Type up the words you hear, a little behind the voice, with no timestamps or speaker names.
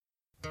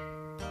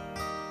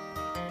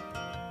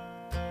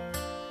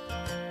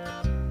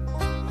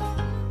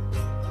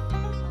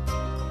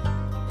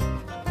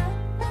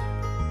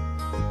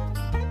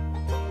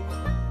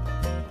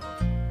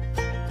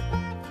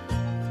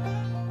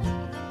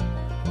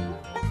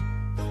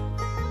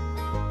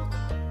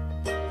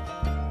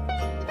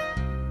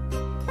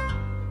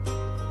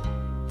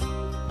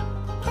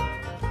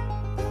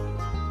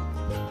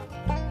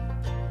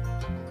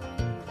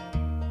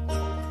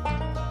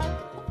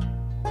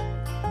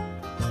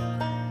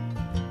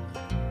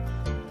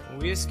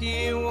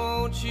Whiskey,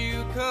 won't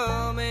you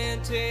come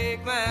and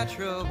take my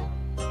trouble?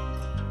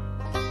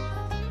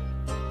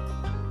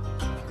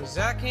 'Cause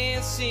I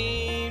can't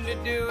seem to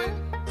do it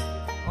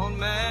on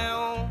my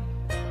own.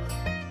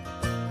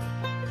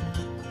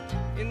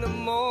 In the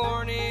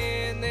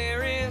morning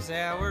there is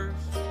hours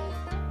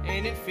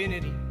and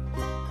infinity.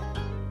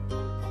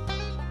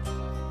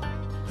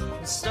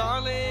 The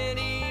starlit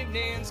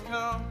evenings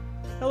come.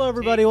 Hello,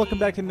 everybody. Welcome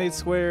back to Nate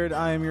Squared.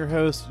 I am your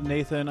host,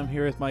 Nathan. I'm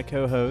here with my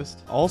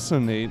co-host. Also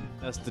Nate.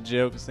 That's the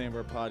joke. It's the name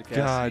of our podcast.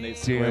 God Nate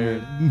damn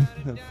Squared.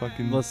 it. That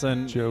fucking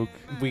Listen, joke.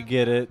 We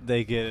get it.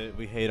 They get it.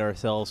 We hate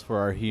ourselves for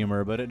our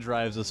humor, but it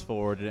drives us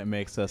forward and it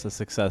makes us a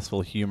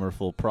successful,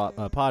 humorful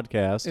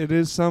podcast. It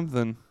is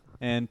something.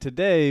 And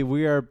today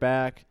we are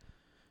back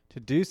to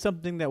do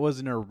something that was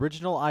an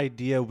original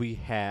idea we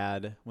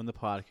had when the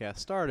podcast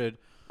started.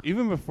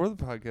 Even before the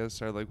podcast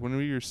started, like when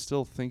we were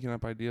still thinking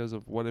up ideas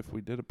of what if we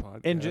did a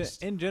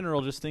podcast. In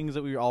general, just things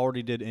that we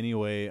already did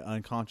anyway,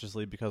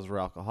 unconsciously because we're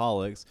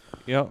alcoholics.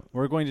 Yep.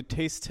 We're going to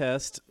taste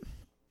test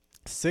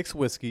 6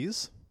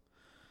 whiskeys,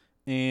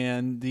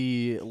 and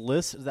the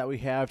list that we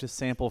have to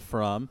sample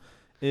from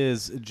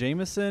is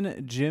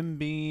Jameson, Jim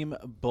Beam,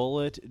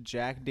 Bulleit,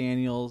 Jack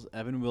Daniels,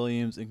 Evan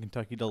Williams, and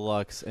Kentucky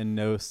Deluxe in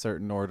no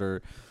certain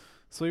order.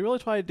 So we really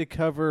tried to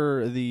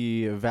cover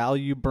the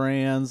value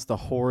brands, the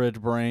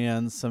horrid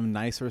brands, some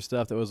nicer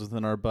stuff that was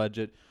within our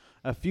budget.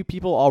 A few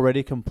people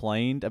already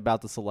complained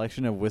about the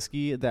selection of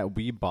whiskey that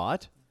we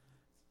bought.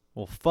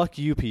 Well, fuck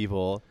you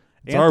people.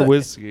 It's our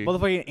whiskey.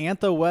 Motherfucking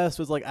Antha West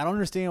was like, I don't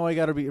understand why you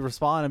got to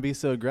respond and be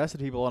so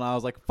aggressive to people. And I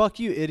was like, fuck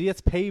you, idiots.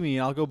 Pay me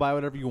and I'll go buy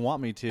whatever you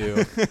want me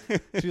to.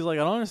 She was like,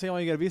 I don't understand why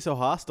you got to be so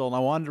hostile. And I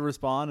wanted to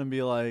respond and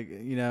be like,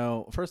 you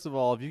know, first of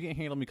all, if you can't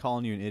handle me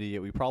calling you an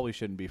idiot, we probably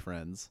shouldn't be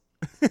friends.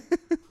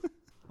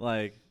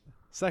 Like,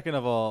 second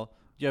of all,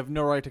 you have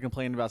no right to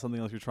complain about something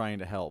unless you're trying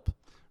to help.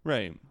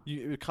 Right.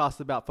 It costs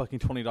about fucking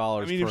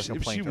 $20 I mean, for if a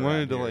complaint. she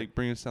wanted to here. like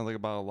bring us down like a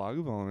bottle of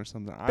Lagavulin or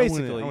something,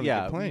 Basically, I wouldn't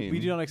yeah. complain. We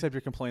do not accept your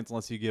complaints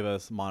unless you give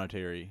us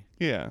monetary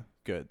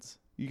goods.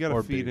 You got to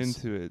or feed booze.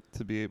 into it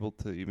to be able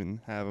to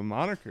even have a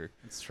moniker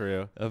It's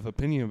true. of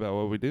opinion about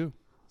what we do.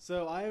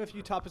 So I have a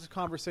few topics of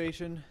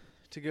conversation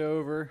to go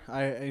over.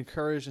 I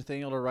encouraged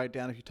Nathaniel to write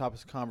down a few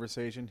topics of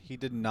conversation. He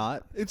did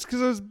not. It's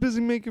because I was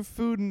busy making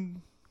food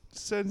and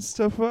setting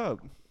stuff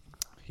up.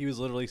 He was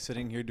literally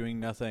sitting here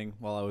doing nothing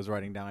while I was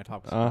writing down my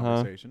topics of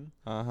conversation.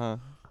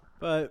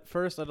 But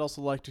first, I'd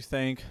also like to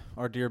thank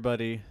our dear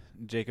buddy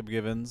Jacob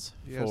Givens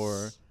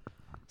for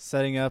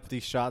setting up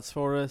these shots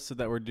for us so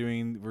that we're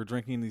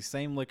drinking the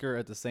same liquor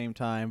at the same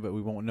time, but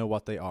we won't know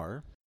what they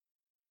are.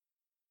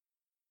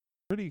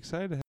 Pretty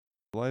excited to have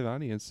a live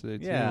audience today,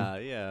 too.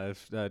 Yeah.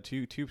 If,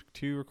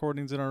 two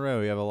recordings in a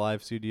row, we have a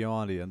live studio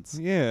audience.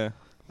 Yeah.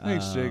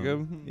 Thanks,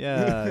 Jacob.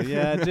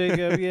 Yeah,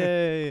 Jacob,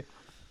 yay.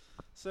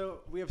 So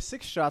we have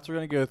 6 shots we're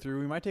going to go through.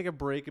 We might take a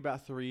break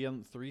about 3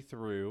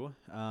 through.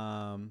 We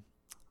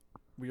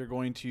are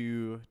going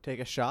to take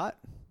a shot.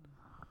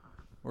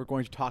 We're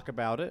going to talk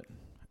about it.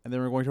 And then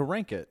we're going to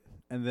rank it.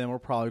 And then we're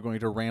probably going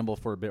to ramble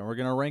for a bit. And we're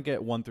going to rank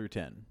it 1 through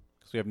 10.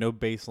 Because we have no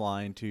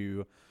baseline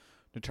to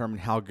determine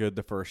how good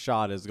the first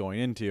shot is going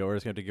into. We're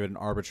just going to have to give it an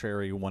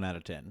arbitrary 1 out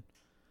of 10.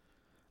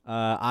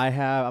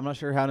 I'm not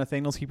sure how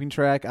Nathaniel's keeping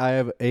track. I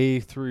have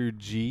A through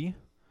G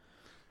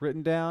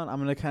written down.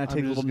 I'm going to kind of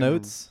take little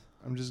notes.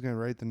 I'm just going to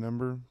write the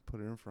number,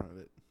 put it in front of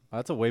it. Oh,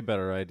 that's a way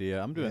better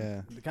idea. I'm doing.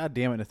 Yeah. God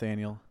damn it,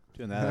 Nathaniel,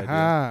 doing that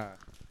idea.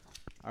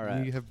 All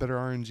right. You have better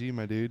RNG,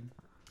 my dude.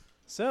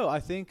 So I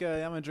think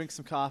I'm gonna drink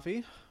some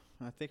coffee.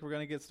 I think we're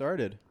gonna get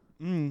started.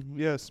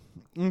 Yes.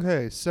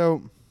 Okay.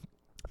 So,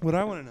 what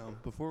I want to know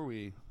before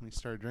we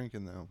start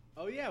drinking, though.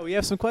 Oh yeah, we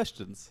have some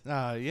questions.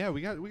 Yeah,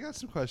 we got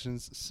some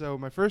questions. So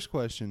my first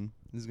question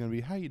is gonna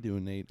be, how you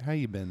doing, Nate? How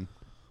you been?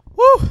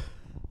 Woo!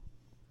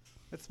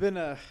 It's been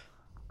a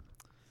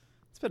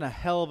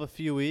hell of a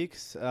few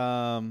weeks.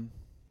 I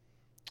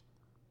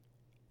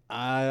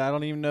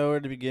don't even know where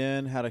to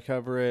begin, how to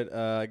cover it.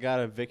 I got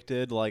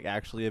evicted, like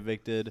actually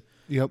evicted.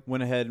 Yep.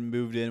 Went ahead and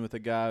moved in with a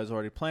guy I was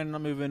already planning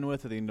on moving in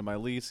with at the end of my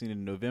lease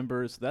in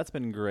November. So that's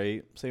been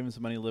great. Saving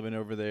some money living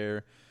over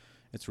there.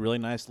 It's really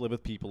nice to live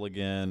with people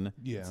again.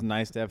 Yeah. It's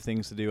nice to have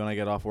things to do when I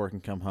get off work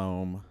and come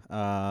home.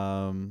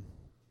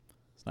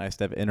 It's nice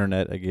to have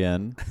internet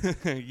again.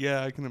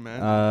 Yeah, I can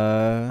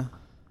imagine.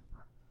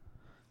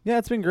 Yeah,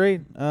 it's been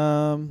great.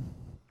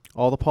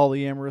 All the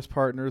polyamorous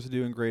partners are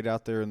doing great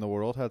out there in the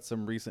world. Had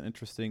some recent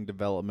interesting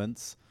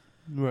developments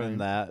in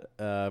that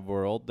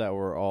world that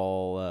were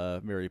all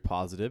very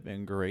positive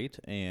and great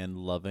and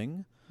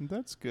loving.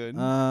 That's good.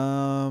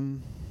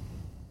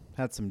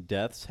 Had some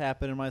deaths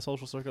happen in my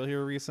social circle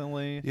here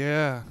recently.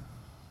 Yeah.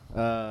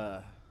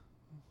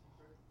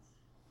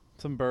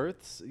 Some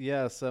births.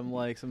 Yeah,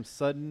 some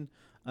sudden,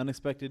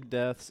 unexpected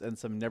deaths and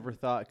some never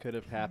thought could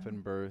have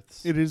happened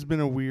births. It has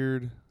been a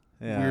weird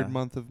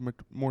month of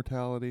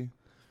mortality.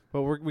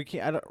 But we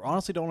can't.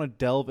 Honestly don't want to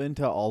delve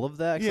into all of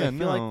that. Cause I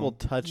feel like we'll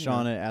touch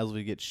on it as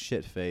we get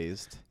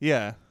shit-faced.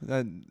 Yeah,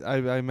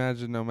 I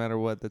imagine no matter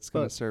what, that's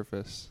going to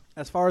surface.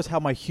 As far as how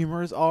my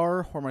humors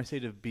are, or my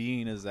state of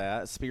being is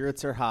at,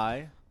 spirits are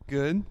high.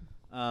 Good.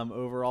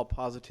 Overall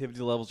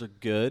positivity levels are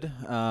good.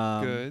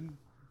 Good.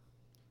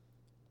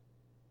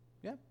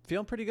 Yeah,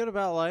 feeling pretty good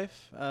about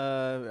life. I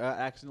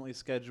accidentally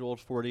scheduled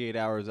 48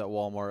 hours at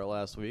Walmart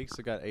last week,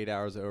 so got 8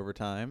 hours of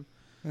overtime.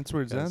 That's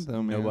where it's at,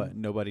 though, man.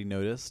 Nobody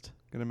noticed.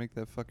 Gotta make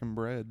that fucking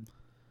bread.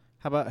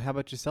 How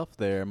about yourself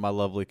there, my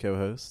lovely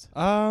co-host?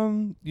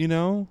 You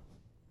know,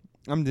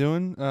 I'm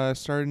doing.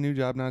 Started a new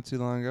job not too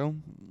long ago.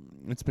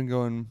 It's been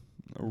going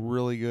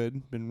really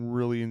good. Been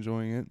really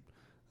enjoying it.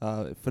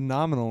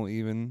 Phenomenal,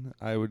 even,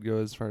 I would go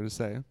as far to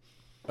say.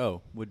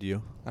 Oh, would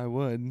you? I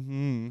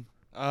would.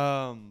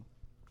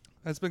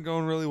 That's been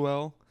going really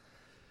well.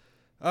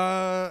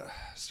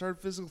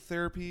 Started physical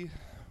therapy.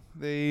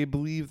 They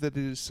believe that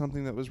it is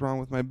something that was wrong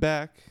with my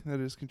back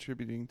that is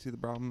contributing to the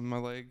problem in my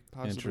leg,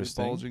 possibly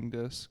bulging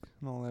disc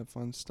and all that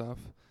fun stuff.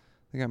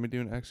 They got me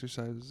doing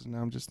exercises, and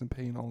now I'm just in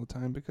pain all the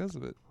time because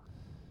of it.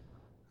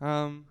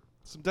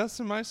 Some deaths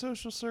in my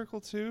social circle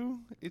too.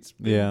 It's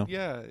been,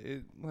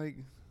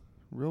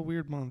 real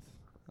weird month.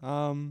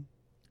 So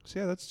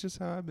yeah, that's just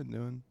how I've been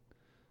doing.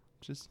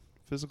 Just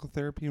physical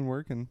therapy and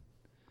working,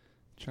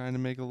 trying to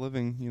make a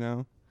living, you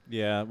know.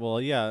 Yeah, well,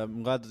 yeah,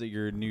 I'm glad that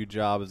your new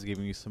job is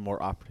giving you some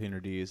more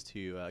opportunities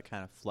to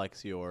kind of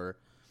flex your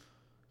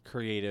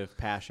creative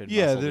passion.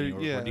 Yeah, muscle. Do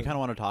you kind of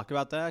want to talk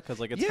about that? Because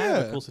it's kind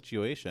of a cool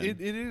situation.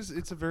 It is.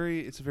 It's a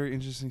very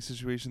interesting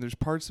situation. There's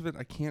parts of it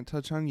I can't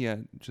touch on yet,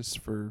 just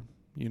for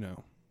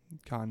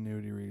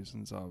continuity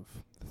reasons of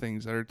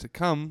things that are to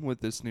come with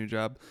this new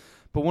job.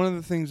 But one of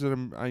the things that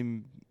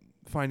I'm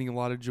finding a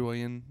lot of joy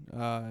in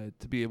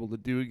to be able to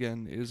do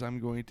again is I'm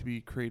going to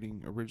be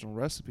creating original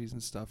recipes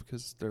and stuff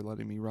because they're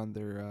letting me run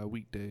their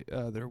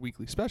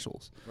weekly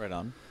specials. Right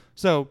on.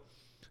 So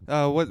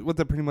what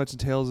that pretty much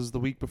entails is the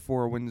week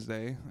before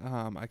Wednesday,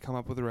 I come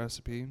up with a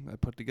recipe. I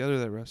put together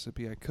that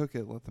recipe. I cook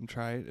it, let them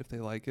try it. If they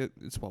like it,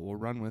 it's what we'll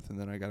run with. And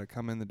then I got to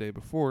come in the day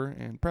before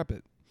and prep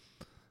it.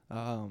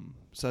 So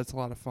that's a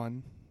lot of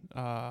fun.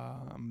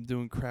 I'm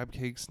doing crab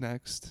cakes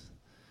next.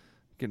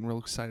 Getting real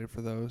excited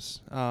for those.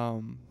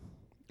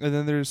 And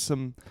then there's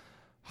some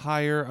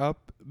higher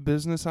up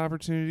business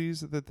opportunities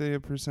that they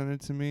have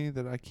presented to me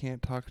that I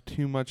can't talk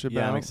too much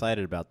about. Yeah, I'm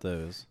excited about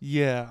those.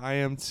 Yeah, I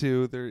am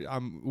too.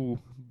 I'm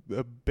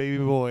a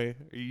baby boy.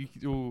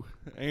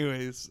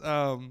 Anyways,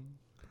 I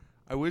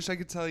wish I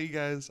could tell you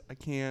guys. I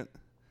can't.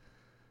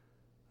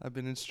 I've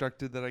been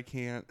instructed that I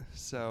can't.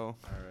 So,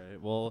 all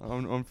right. Well,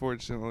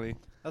 unfortunately,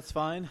 that's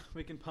fine.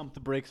 We can pump the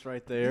brakes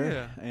right there.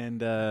 Yeah.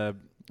 And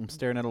I'm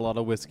staring at a lot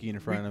of whiskey in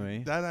front of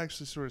me. That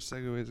actually sort of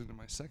segues into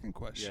my second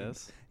question.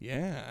 Yes.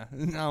 Yeah.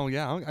 No,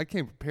 yeah. I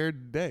came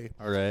prepared today.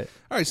 All right.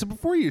 All right. So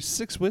before you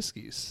 6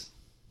 whiskeys,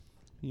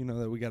 you know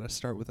that we got to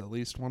start with at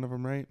least one of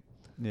them, right?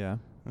 Yeah.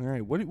 All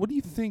right. What do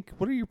you think?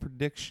 What are your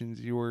predictions?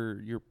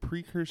 Your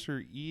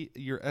precursor,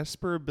 your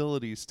Esper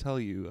abilities tell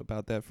you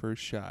about that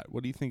first shot.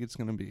 What do you think it's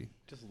going to be?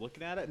 Just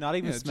looking at it, not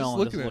even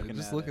smelling.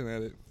 Just looking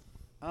at it.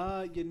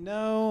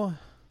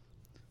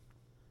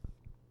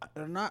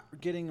 They're not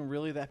getting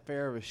really that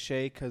fair of a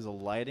shake because the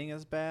lighting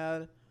is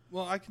bad.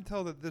 Well, I can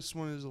tell that this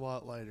one is a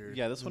lot lighter.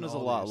 Yeah, this one is a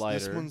lot lighter.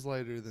 This one's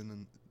lighter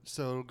than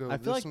so. It'll go. I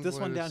feel like this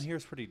one down here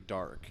is pretty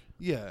dark.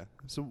 Yeah.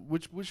 So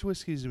which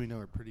whiskeys do we know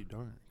are pretty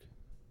dark?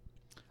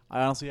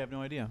 I honestly have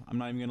no idea. I'm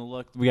not even gonna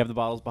look. We have the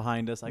bottles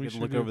behind us. I could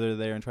look over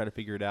there and try to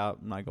figure it out.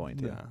 I'm not going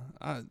to.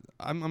 Yeah.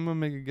 I'm gonna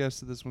make a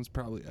guess that this one's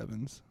probably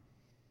Evans.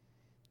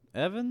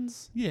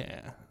 Evans?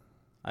 Yeah.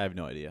 I have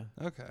no idea.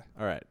 Okay.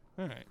 All right.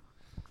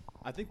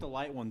 I think the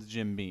light one's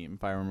Jim Beam,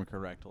 if I remember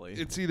correctly.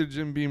 It's either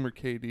Jim Beam or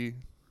KD.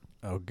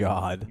 Oh,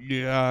 God.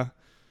 Yeah.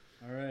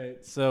 All right.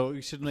 So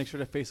you should make sure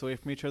to face away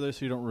from each other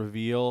so you don't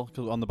reveal.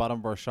 Because on the bottom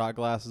of our shot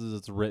glasses,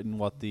 it's written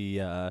what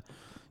the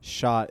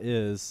shot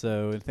is.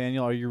 So,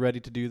 Nathaniel, are you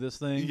ready to do this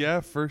thing? Yeah,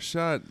 first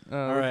shot.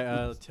 All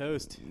right.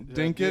 Toast.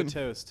 Dink do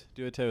it.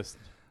 Do a toast.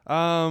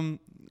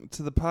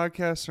 To the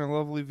podcast and our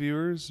lovely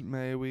viewers,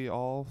 may we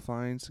all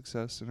find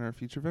success in our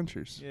future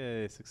ventures.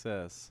 Yay,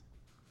 success.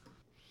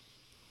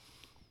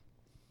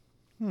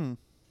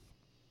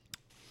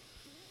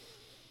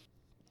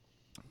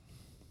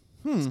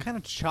 It's kind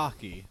of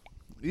chalky.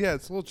 Yeah,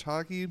 it's a little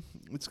chalky.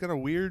 It's got a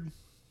weird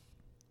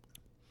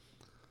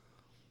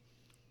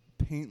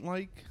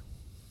paint-like.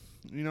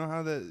 You know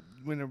how that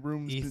when a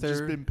room's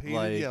just been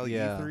painted,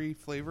 ethery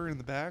flavor in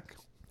the back.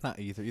 Not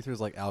ether.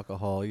 Ether's like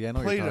alcohol. Yeah, I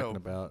know what you're talking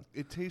about.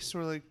 It tastes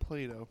sort of like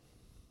Play-Doh.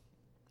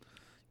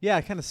 Yeah,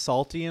 kind of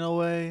salty in a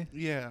way.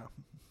 Yeah.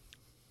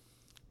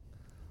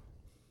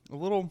 It's a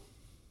little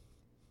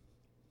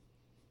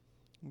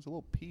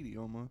peaty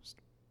almost.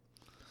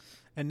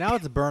 And now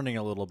it's burning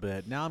a little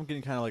bit. Now I'm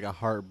getting kind of like a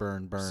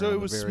heartburn burn. So it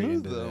was very smooth,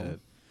 end of though.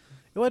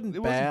 It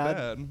wasn't bad.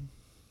 I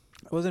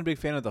wasn't a big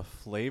fan of the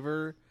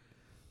flavor.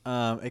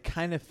 It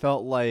kind of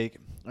felt like,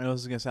 I know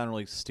this is going to sound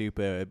really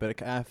stupid, but it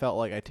kind of felt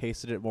like I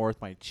tasted it more with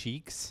my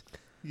cheeks.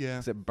 Yeah.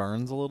 Because it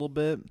burns a little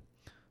bit.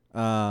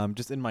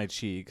 Just in my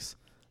cheeks.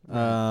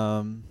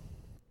 Right.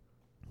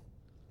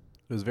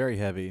 It was very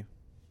heavy.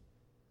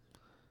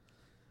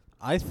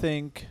 I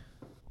think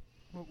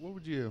What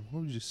would you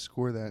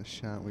score that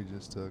shot we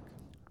just took?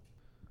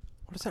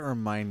 What does that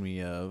remind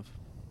me of?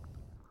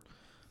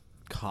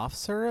 Cough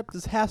syrup?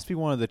 This has to be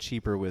one of the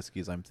cheaper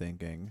whiskeys, I'm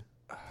thinking.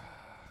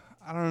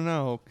 I don't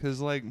know, cause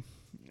like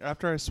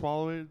after I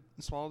swallowed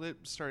it,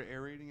 started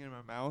aerating in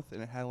my mouth,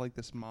 and it had like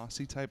this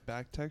mossy type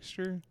back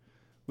texture,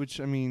 which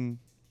I mean,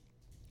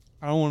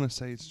 I don't want to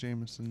say it's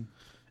Jameson.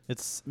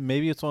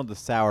 Maybe it's one of the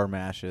sour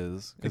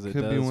mashes. It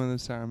could be one of the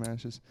sour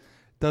mashes.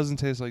 Doesn't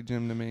taste like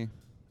Jim to me.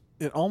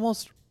 It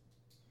almost,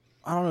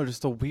 I don't know,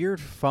 just a weird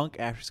funk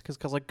after,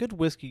 because like good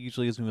whiskey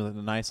usually gives me like a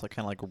nice like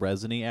kind of like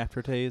resiny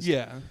aftertaste.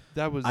 Yeah,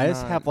 that was. I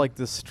just have like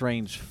this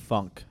strange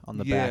funk on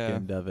the back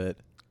end of it.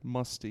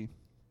 Musty.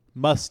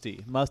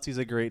 Musty's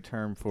a great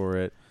term for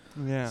it.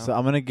 Yeah. So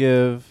I'm gonna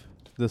give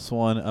this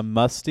one a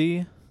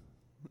musty,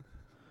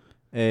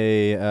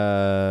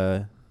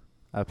 a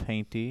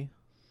painty.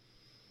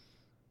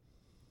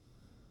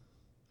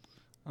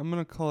 I'm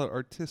gonna call it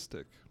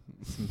artistic.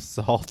 Some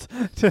salt.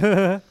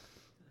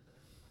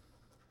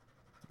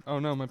 Oh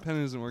no, my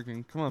pen isn't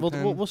working. Come on,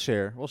 pen. We'll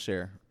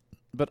share.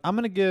 But I'm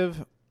gonna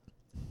give.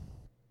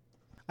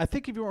 I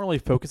think if you weren't really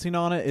focusing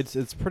on it,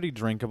 it's pretty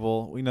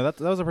drinkable. You know that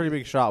was a pretty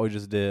big shot we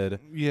just did.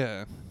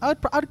 Yeah.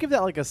 I'd give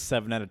that like a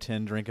 7 out of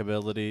 10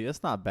 drinkability.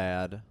 It's not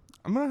bad.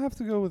 I'm gonna have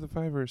to go with a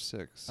 5 or a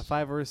 6. A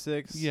 5 or a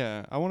 6.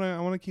 Yeah, I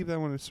wanna keep that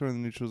one sort of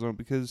in the neutral zone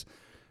because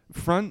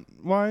front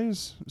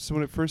wise, so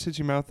when it first hits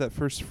your mouth, that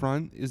first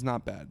front is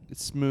not bad.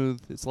 It's smooth.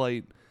 It's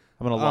light.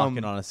 I'm gonna lock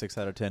in on a 6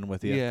 out of 10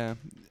 with you. Yeah.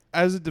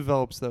 As it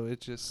develops, though,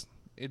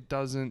 it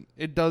doesn't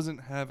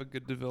have a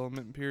good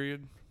development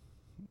period.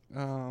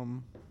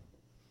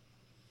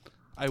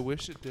 I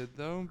wish it did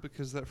though,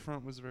 because that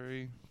front was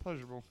very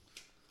pleasurable.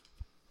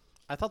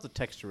 I thought the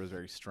texture was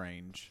very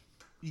strange.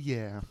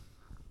 Yeah.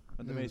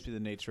 But that may be the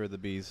nature of the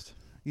beast.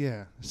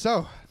 Yeah.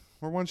 So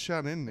we're one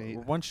shot in, Nate.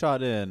 We're one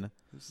shot in.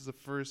 This is the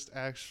first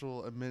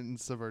actual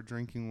admittance of our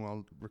drinking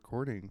while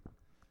recording.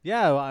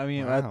 Yeah, well, I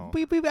mean, Wow.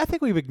 I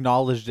think we've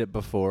acknowledged it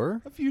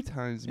before. A few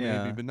times,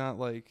 Yeah. maybe, but not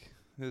like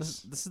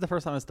this. This is the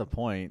first time it's the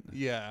point.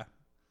 Yeah.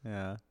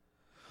 Yeah.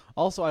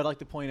 Also, I'd like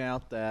to point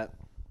out that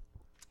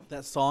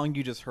song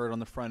you just heard on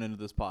the front end of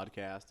this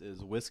podcast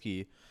is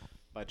Whiskey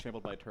by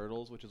Trampled by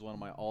Turtles, which is one of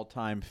my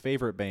all-time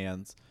favorite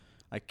bands.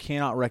 I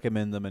cannot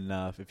recommend them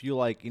enough. If you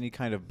like any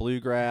kind of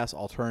bluegrass,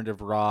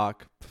 alternative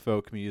rock,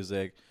 folk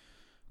music,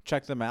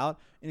 check them out.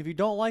 And if you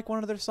don't like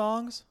one of their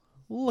songs,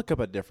 look up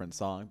a different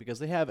song because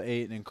they have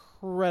an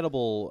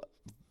incredible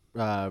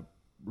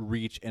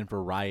reach and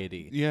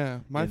variety.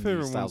 Yeah. My in these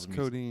favorite styles one's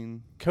of music.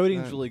 Codeine.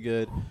 Coding's really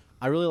good.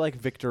 I really like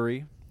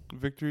Victory.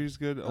 Victory's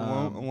good.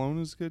 Alone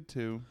is good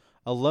too.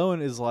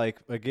 Alone is like,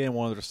 again,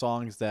 one of their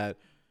songs that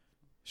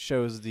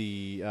shows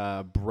the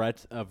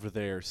breadth of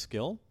their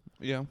skill.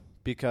 Yeah.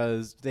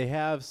 Because they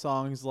have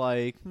songs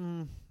like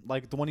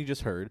the one you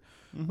just heard,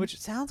 which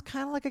sounds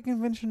kind of like a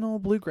conventional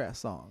bluegrass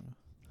song.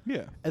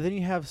 Yeah. And then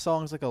you have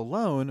songs like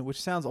Alone,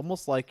 which sounds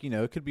almost like,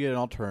 it could be an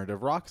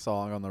alternative rock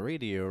song on the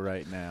radio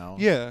right now.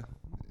 Yeah.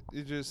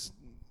 It just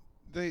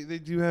they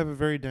do have a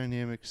very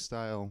dynamic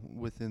style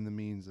within the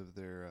means of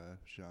their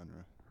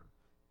genre.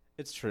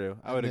 It's true.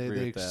 I would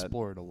agree with that. They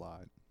explore it a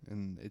lot,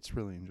 and it's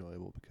really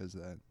enjoyable because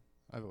of that.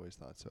 I've always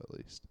thought so, at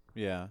least.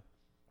 Yeah.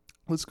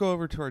 Let's go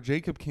over to our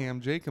Jacob cam.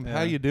 Jacob, Yeah.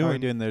 how you doing? How are you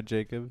doing there,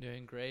 Jacob?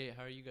 Doing great.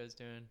 How are you guys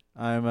doing?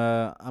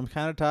 I'm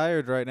kind of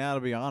tired right now,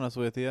 to be honest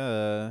with you.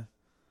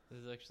 This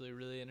is actually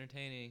really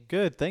entertaining.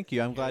 Good, thank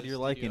you. I'm You glad guys, you're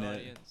studio liking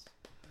audience.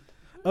 it.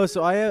 Oh,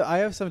 so I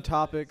have some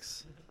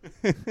topics.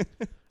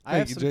 I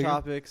have you, some Jacob.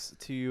 topics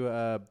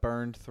to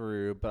burn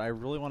through, but I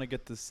really want to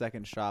get the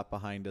second shot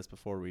behind us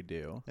before we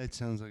do. That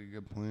sounds like a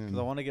good plan. Because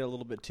I want to get a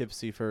little bit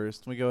tipsy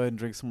first. We go ahead and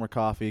drink some more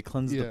coffee,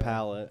 cleanse the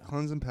palate.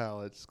 Cleansing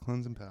palates.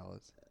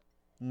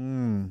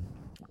 Mmm.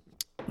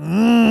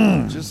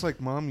 Just like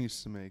Mom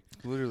used to make,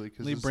 literally.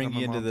 Cause Let me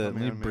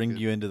bring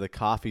you into the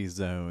coffee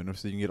zone,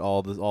 so you can get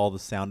all the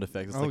sound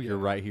effects. It's like you're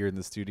right here in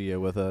the studio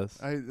with us.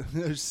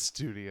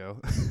 Studio.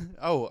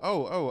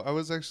 Oh! I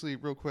was actually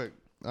real quick.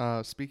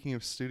 Speaking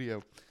of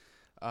studio,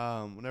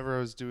 whenever I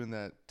was doing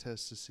that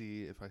test to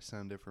see if I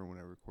sound different when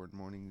I record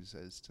mornings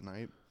as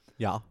tonight,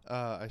 Yeah.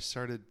 I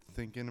started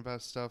thinking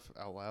about stuff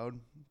out loud.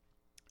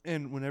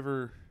 And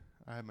whenever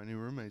I have my new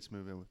roommates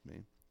move in with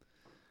me,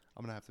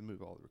 I'm going to have to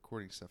move all the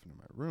recording stuff into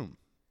my room.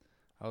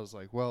 I was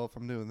like, well, if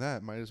I'm doing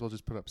that, might as well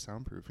just put up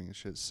soundproofing and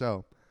shit.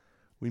 So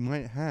we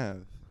might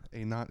have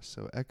a not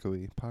so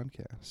echoey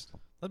podcast.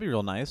 That'd be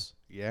real nice.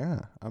 Yeah,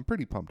 I'm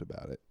pretty pumped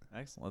about it.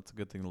 Excellent. That's a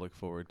good thing to look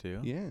forward to.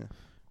 Yeah.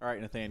 All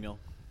right, Nathaniel.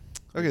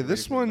 Okay, Ready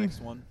this for the one.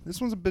 next one. This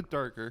one's a bit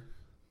darker.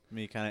 Let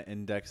me kind of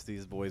index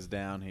these boys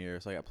down here,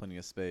 so I got plenty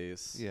of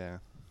space. Yeah,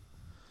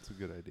 it's a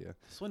good idea.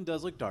 This one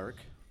does look dark.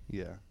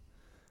 Yeah.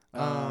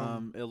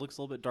 It looks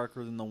a little bit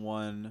darker than the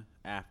one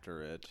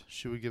after it.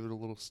 Should we give it a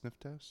little sniff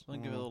test? Let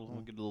me give it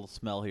we'll get a little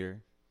smell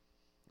here.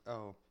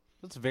 Oh.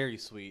 That's very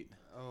sweet.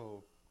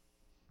 Oh.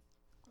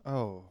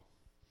 Oh.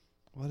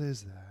 What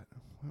is that?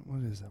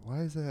 What is that? Why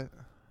is that?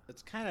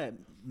 It's kind of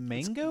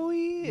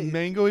mango-y.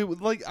 Mangoey.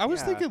 Like, I was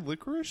Yeah. thinking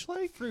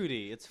licorice-like.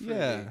 Fruity. It's fruity.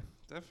 Yeah.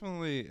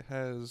 Definitely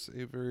has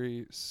a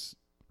very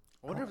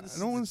I wonder if this I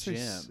don't want is to the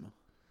say gym.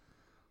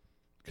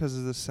 Because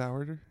of the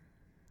sour.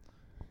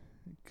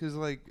 Because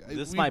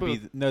This might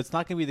be no. It's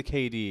not gonna be the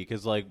KD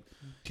because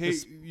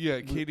this-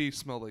 KD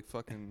smelled like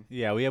fucking.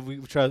 yeah, we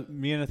try.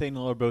 Me and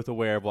Nathaniel are both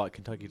aware of what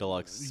Kentucky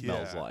Deluxe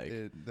smells like.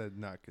 That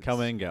not good.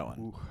 Coming and going.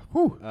 Ooh.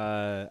 Whew.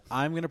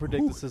 I'm gonna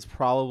predict this is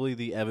probably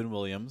the Evan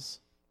Williams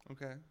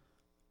Okay.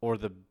 or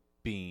the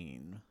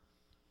Bean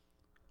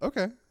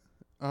Okay.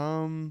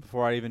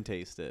 before I even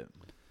taste it.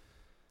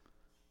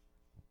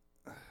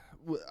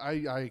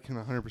 I can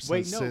 100%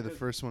 Wait, no, say the 'cause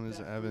first one is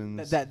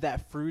Evans.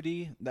 That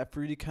fruity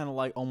kind of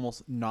like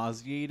almost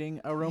nauseating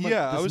aroma.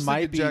 Yeah, this I was might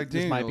thinking be Jack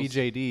this might be Daniels.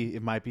 JD.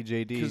 It might be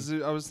JD. Because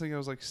I was thinking it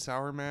was like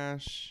sour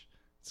mash.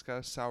 It's got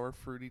a sour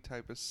fruity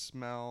type of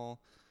smell.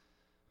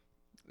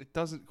 It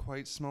doesn't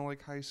quite smell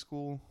like high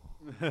school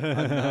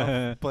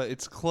enough, but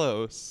it's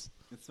close.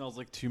 It smells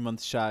like 2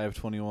 months shy of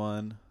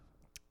 21.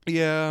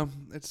 Yeah,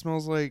 it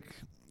smells like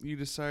you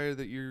decided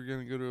that you're going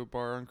to go to a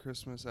bar on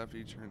Christmas after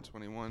you turned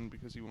 21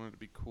 because you wanted to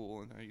be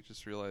cool, and now you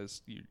just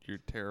realized you're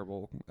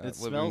terrible at It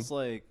living.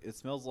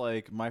 smells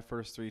like my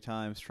first 3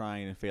 times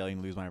trying and failing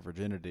to lose my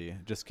virginity.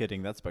 Just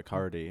kidding. That's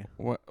Bacardi.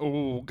 What?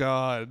 Oh,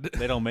 God.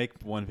 They don't make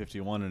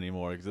 151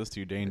 anymore because it's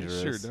too They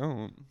dangerous. sure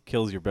don't.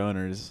 Kills your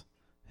boners.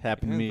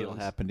 Happened to Yeah, me. it It'll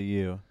does. happen to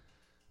you.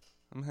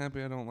 I'm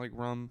happy I don't like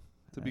rum,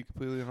 to be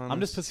completely honest. I'm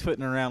just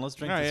pussyfooting around. Let's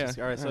drink Oh, this. yeah,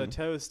 whiskey. All right, so yeah. a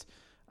toast.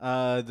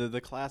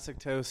 The classic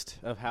toast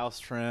of house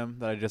trim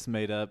that I just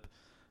made up.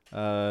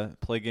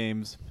 Play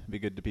games, be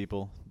good to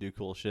people, do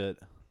cool shit.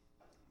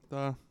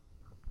 I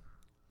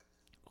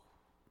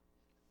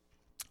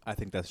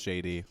think that's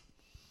JD.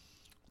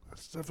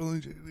 That's definitely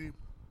JD.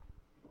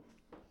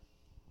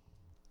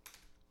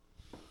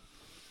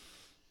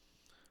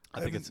 I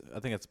think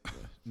it's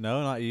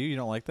no, not you. You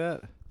don't like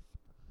that?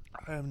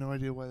 I have no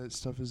idea why that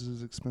stuff is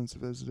as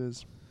expensive as it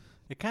is.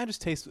 It kind of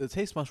just tastes. It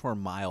tastes much more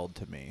mild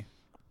to me.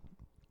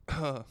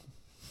 I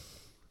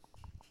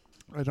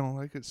don't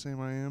like it.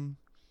 Same I am.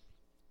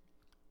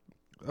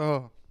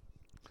 Oh,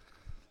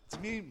 to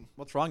me,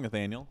 What's wrong,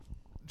 Nathaniel?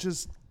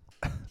 just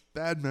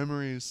bad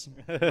memories.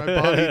 My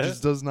body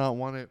just does not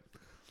want it.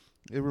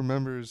 It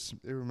remembers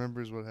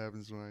what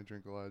happens when I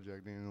drink a lot of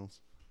Jack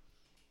Daniels.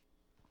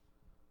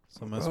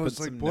 So I'm gonna Oh, put it's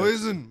like some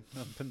poison. Notes,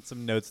 I'm putting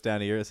some notes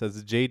down here. It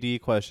says JD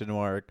question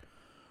mark.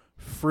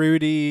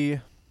 Fruity.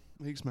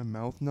 Makes my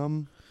mouth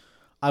numb.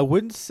 I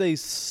wouldn't say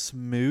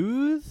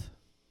smooth.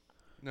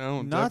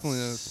 No, Not definitely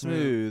not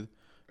smooth.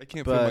 I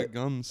can't feel my but-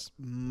 gums.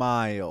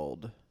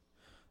 Mild.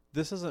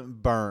 This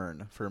doesn't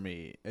burn for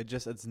me.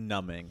 It's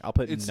numbing. I'll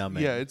put It's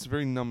numbing. yeah, it's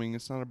very numbing.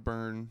 It's not a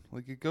burn.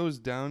 Like it goes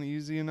down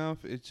easy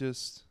enough. It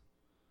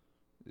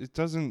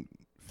doesn't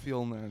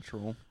feel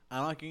natural.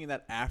 I'm not getting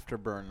that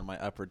afterburn in my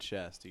upper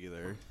chest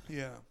either.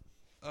 Yeah.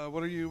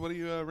 What are you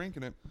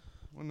ranking it?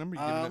 What number are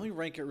you Let giving me it?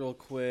 rank it real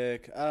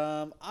quick.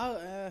 I'm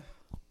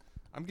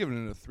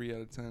giving it a 3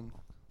 out of 10.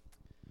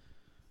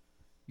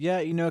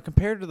 Yeah,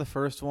 compared to the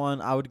first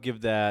one, I would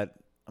give that.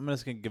 I'm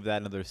just gonna give that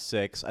another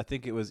 6. I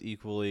think it was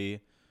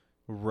equally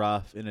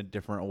rough in a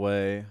different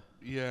way.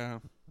 Yeah.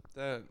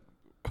 That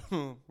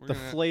The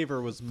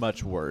flavor was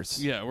much worse.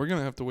 Yeah, we're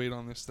gonna have to wait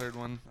on this third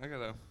one.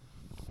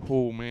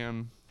 Oh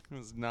man. It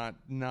was not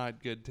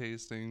good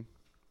tasting.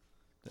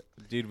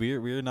 Dude,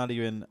 we're not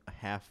even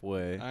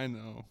halfway. I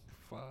know.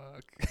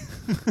 Fuck.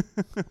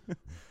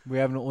 We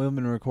haven't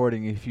been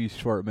recording a few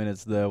short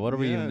minutes though. What are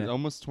we even?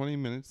 Almost 20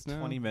 minutes now.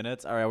 20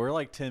 minutes. All right, we're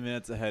like 10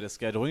 minutes ahead of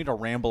schedule. We need to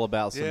ramble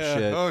about some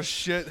shit. Oh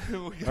shit. We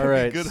gotta All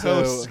right, be good so-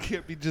 hosts.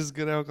 Can't be just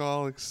good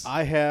alcoholics.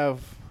 I have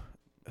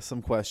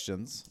some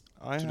questions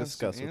I to have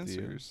discuss some with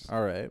answers you.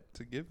 All right.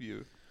 to give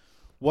you.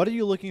 What are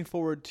you looking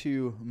forward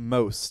to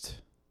most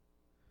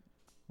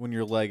when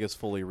your leg is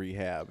fully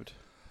rehabbed?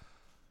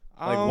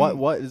 Like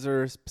what is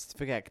there a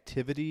specific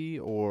activity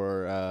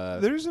or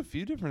There's a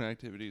few different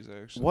activities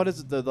actually. what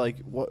is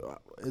what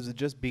is it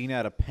just being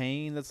out of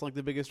pain that's like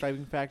the biggest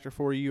driving factor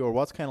for you, or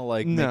what's kind of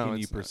like No, making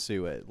you it's not.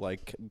 pursue it,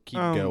 like keep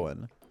Um,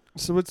 going?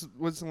 So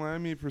what's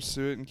allowing me to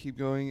pursue it and keep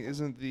going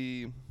isn't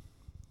the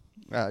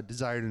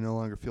desire to no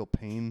longer feel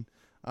pain.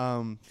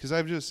 Because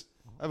I've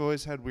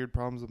always had weird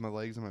problems with my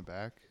legs and my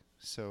back.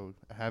 So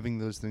having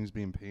those things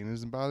be in pain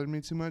hasn't bothered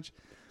me too much.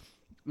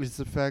 It's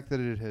the fact that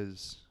it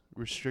has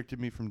restricted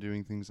me from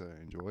doing things that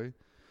I enjoy.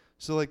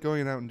 So like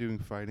going out and doing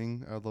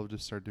fighting, I'd love to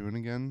start doing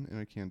again, and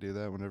I can't do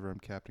that whenever I'm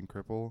Captain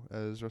Cripple,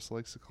 as Russell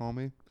likes to call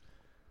me.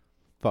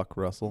 Fuck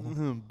Russell.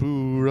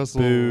 Boo,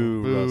 Russell.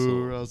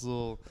 Boo,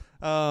 Russell.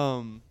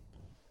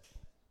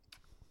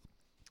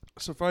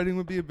 So fighting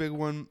would be a big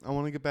one. I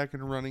want to get back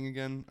into running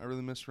again. I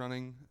really miss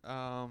running.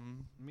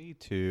 Me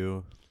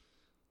too.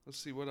 Let's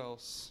see what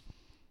else.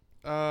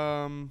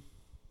 I've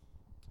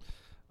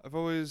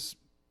always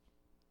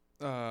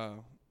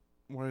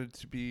wanted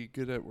to be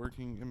good at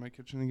working in my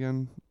kitchen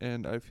again,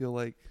 and I feel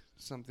like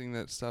something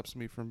that stops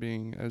me from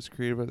being as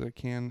creative as I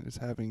can is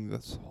having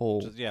this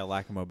whole Just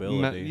lack of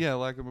mobility.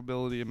 lack of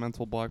mobility and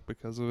mental block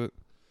because of it.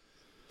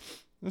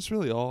 That's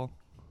really all.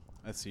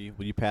 I see.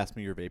 Will you pass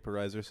me your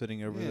vaporizer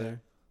sitting over Yeah.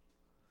 there?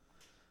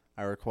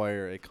 I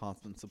require a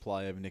constant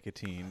supply of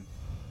nicotine.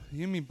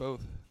 You and me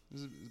both.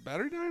 Is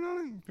battery dying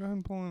on it? Go ahead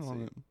and pull in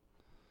on it.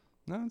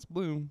 No, it's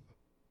blue.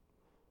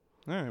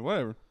 All right,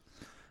 whatever.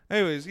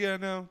 Anyways, yeah,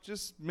 no,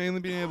 just mainly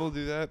being able to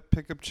do that.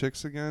 Pick up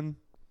chicks again.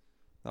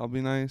 That'll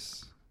be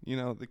nice. You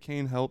know, the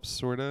cane helps,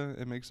 sort of.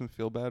 It makes them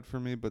feel bad for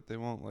me, but they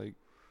won't, like,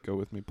 go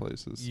with me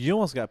places. You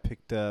almost got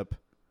picked up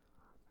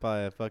by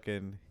a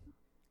fucking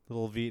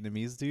little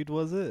Vietnamese dude,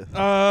 was it?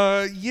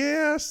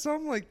 Yeah,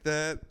 something like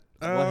that.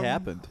 What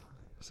happened?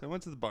 So I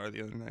went to the bar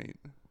the other night.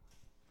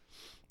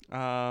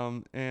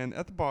 And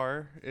at the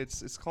bar,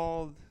 it's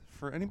called,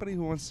 for anybody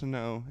who wants to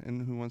know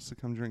and who wants to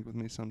come drink with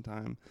me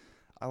sometime,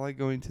 I like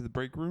going to the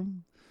break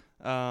room.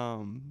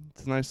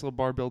 It's a nice little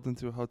bar built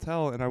into a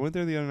hotel, and I went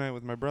there the other night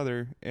with my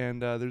brother,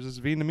 and there's this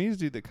Vietnamese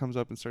dude that comes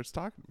up and starts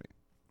talking to me.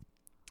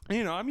 And,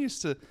 you know, I'm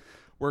used to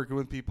working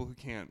with people who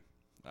can't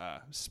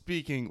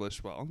speak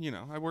English well. You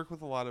know, I work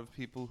with a lot of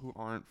people who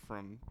aren't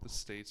from the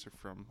States or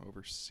from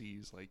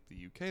overseas like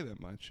the UK that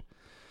much.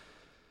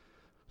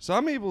 So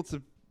I'm able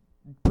to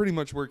pretty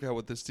much work out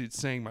what this dude's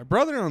saying. My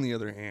brother, on the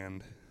other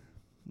hand,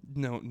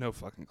 no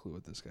fucking clue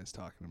what this guy's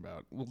talking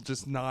about. We'll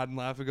just nod and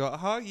laugh and go,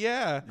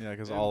 yeah. Yeah,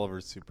 because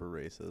Oliver's super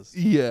racist.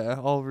 Yeah,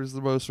 Oliver's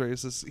the most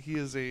racist. He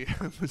is a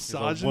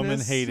misogynist. He's a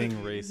woman-hating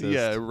racist.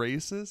 Yeah,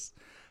 racist.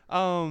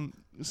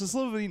 It's this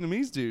little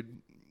Vietnamese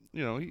dude.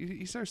 You know,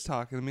 he starts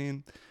talking to me,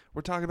 and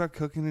we're talking about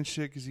cooking and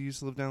shit because he used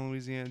to live down in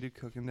Louisiana, do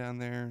cooking down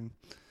there, and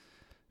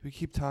we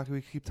keep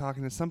talking.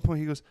 At some point,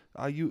 he goes,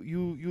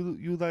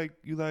 you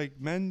like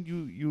men?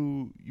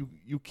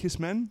 You kiss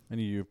men?"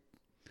 And you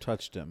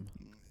touched him.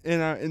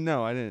 And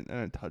no, I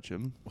didn't touch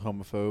him.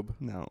 Homophobe.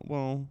 No,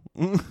 well,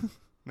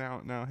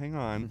 now hang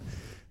on.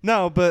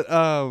 No, but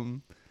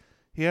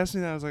he asked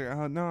me that. I was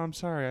like, no, I'm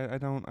sorry,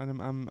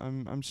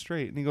 I'm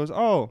straight. And he goes,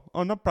 oh,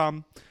 no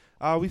problem.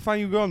 We find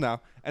you a girl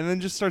now, and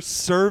then just starts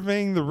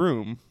surveying the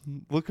room,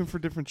 looking for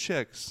different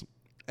chicks.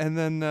 And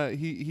then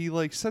he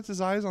like sets his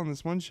eyes on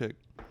this one chick,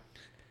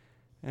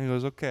 and he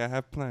goes, okay, I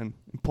have a plan.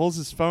 And pulls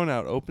his phone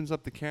out, opens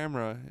up the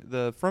camera,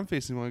 the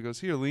front-facing one. He goes,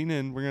 here, lean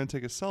in. We're gonna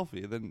take a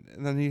selfie.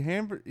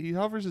 Then he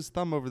hovers his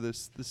thumb over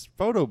this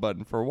photo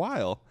button for a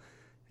while,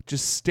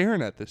 just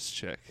staring at this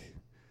chick.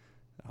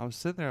 I was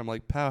sitting there. I'm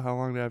like, pal, how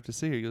long do I have to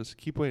see her? He goes,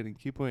 keep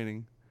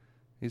waiting.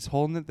 He's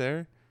holding it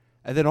there.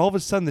 And then all of a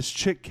sudden, this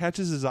chick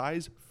catches his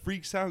eyes,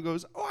 freaks out, and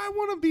goes, oh, I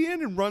want to be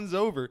in, and runs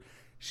over.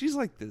 She's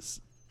like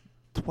this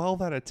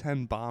 12 out of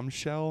 10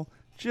 bombshell.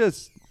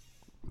 Just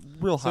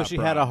real hot. So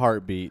she had a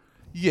heartbeat.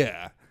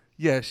 Yeah.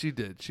 Yeah, she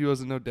did. She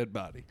wasn't no dead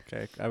body.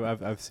 Okay,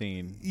 I've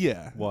seen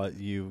what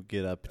you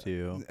get up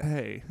to.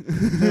 Hey.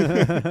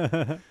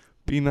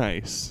 Be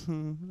nice.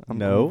 I'm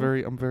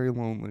very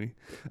lonely.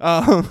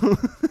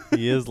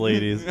 He is,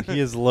 ladies.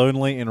 He is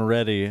lonely and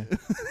ready.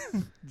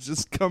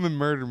 Just come and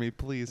murder me,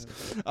 please.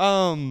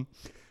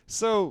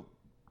 So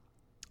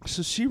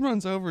she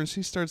runs over and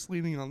she starts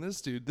leaning on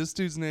this dude. This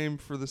dude's name,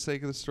 for the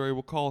sake of the story,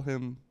 we'll call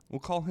him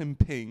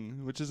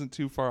Ping, which isn't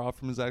too far off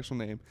from his actual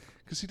name,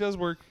 because he does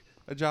work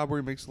a job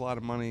where he makes a lot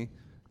of money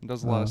and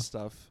does a lot of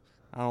stuff.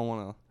 I don't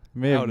want to.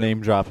 You may have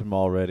name dropped him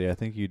already. I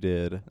think you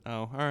did.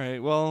 Oh, all right.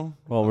 Well,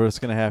 we're just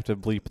gonna have to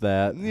bleep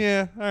that.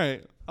 Yeah. All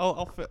right.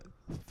 I'll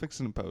fix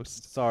it in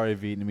post. Sorry,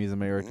 Vietnamese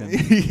American.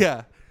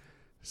 Yeah.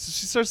 So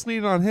she starts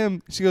leaning on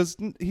him. He goes,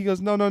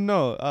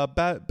 no.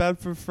 Bad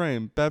for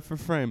frame.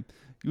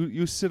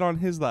 You sit on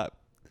his lap.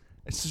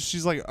 And so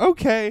she's like,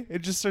 okay. It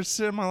just starts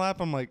sitting on my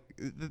lap. I'm like,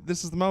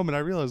 this is the moment I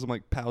realize. I'm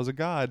like, Pow's a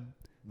god.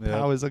 Yep.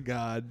 Pow is a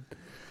god.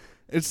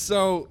 And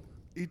so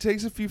he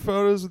takes a few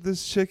photos with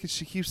this chick, and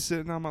she keeps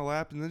sitting on my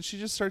lap, and then she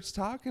just starts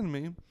talking to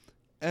me.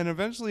 And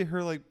eventually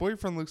her like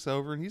boyfriend looks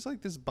over, and he's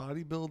like this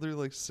bodybuilder,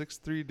 like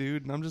 6'3"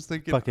 dude, and I'm just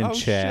thinking, fucking oh,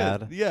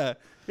 Chad. Shit. Yeah,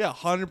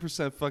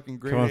 100% fucking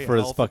great. Coming for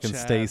his fucking Chad.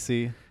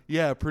 Stacy.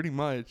 Yeah, pretty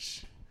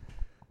much.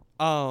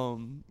 So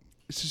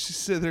she's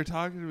sitting there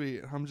talking to me,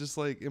 and I'm just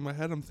like, in my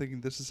head, I'm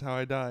thinking, this is how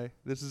I die.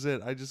 This is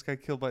it. I just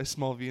got killed by a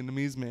small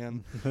Vietnamese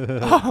man.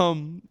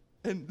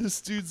 And this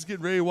dude's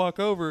getting ready to walk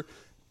over.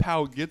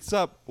 Pow gets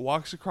up,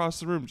 walks across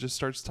the room, just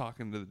starts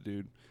talking to the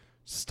dude,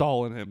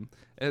 stalling him.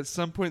 And at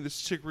some point, this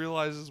chick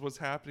realizes what's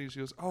happening. She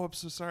goes, oh, I'm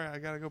so sorry. I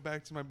got to go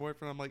back to my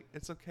boyfriend. I'm like,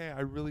 it's okay.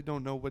 I really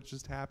don't know what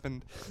just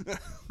happened.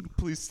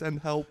 Please send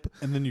help.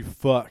 And then you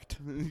fucked.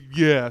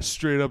 Yeah,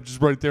 straight up, just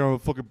right there on the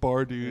fucking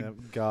bar, dude. Yeah,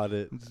 got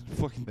it.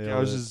 Fucking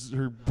gouges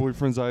her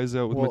boyfriend's eyes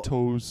out with my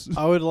toes.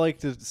 I would like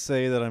to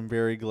say that I'm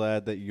very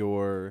glad that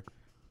your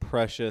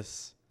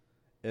precious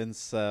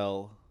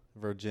incel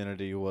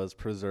virginity was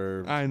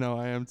preserved. I know,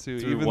 I am too.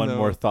 Through even one though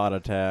more thought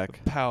attack.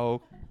 Pow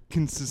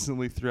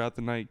consistently throughout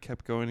the night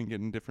kept going and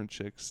getting different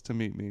chicks to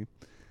meet me,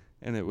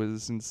 and it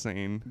was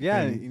insane.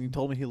 Yeah, and he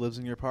told me he lives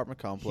in your apartment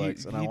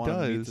complex, and I want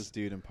to meet this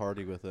dude and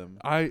party with him.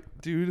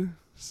 Dude,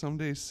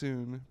 someday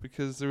soon,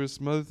 because there was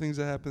some other things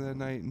that happened that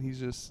night, and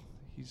he's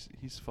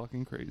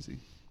fucking crazy.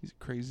 He's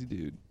a crazy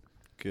dude.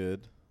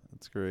 Good,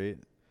 that's great.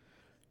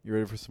 You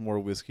ready for some more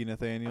whiskey,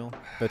 Nathaniel?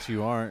 Bet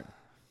you aren't.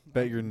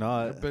 Bet you're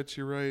not. I bet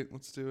you're right.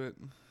 Let's do it.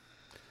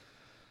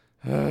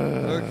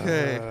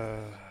 Okay.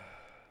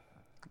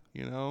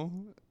 You know,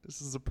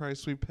 this is the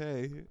price we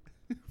pay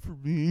for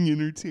being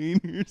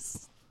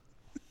entertainers.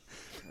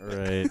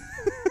 Right.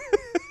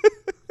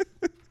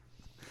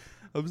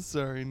 I'm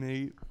sorry,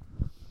 Nate.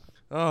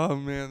 Oh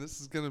man, this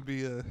is gonna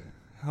be a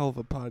hell of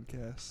a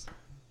podcast.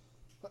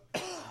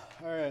 All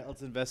right,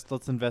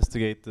 let's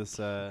investigate this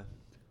Yeah.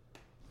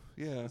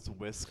 this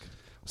whisk.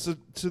 So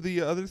to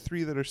the other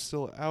three that are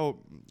still out,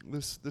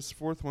 this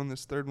fourth one,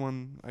 this third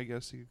one, I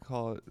guess you could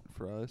call it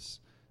for us,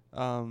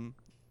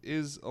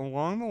 is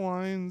along the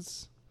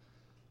lines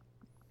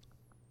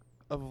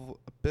of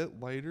a bit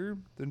lighter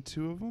than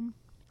two of them.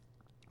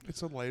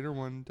 It's a lighter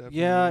one, definitely.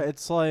 Yeah,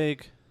 it's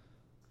like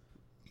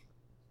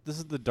this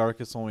is the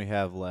darkest one we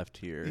have left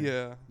here.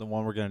 Yeah. The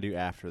one we're gonna do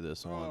after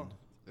this one.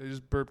 I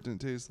just burped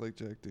and it tastes like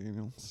Jack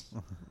Daniels.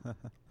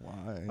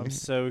 Why? I'm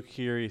so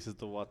curious as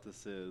to what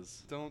this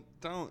is. Don't.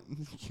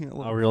 You can't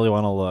look. I really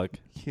want to look.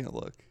 You can't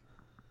look.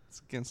 It's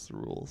against the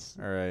rules.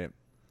 All right.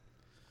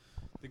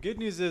 The good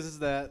news is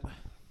that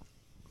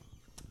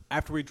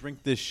after we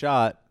drink this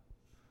shot,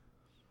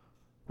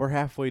 we're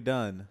halfway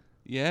done.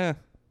 Yeah.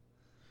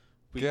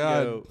 We God.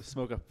 can go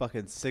smoke a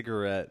fucking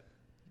cigarette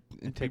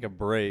and take a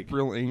break.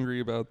 Real angry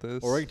about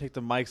this. Or we can take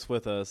the mics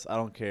with us. I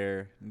don't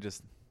care. And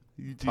just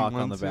You do talk on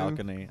want the to?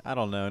 balcony. I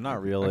don't know. Not I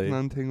really. can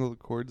untangle the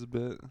cords a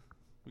bit.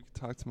 We can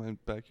talk to my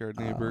backyard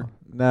neighbor.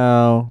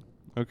 No.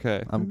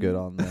 Okay. I'm good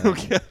on that.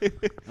 Okay.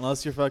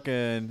 Unless your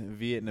fucking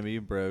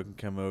Vietnamese bro can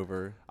come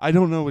over. I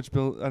don't know which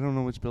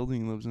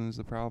building he lives in is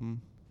the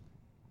problem.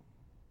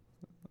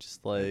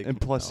 Just like. And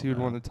plus, I he don't would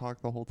know. want to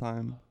talk the whole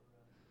time.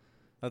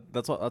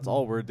 That's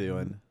all we're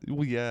doing.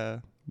 Well, yeah,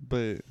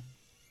 but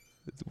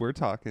we're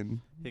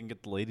talking. He can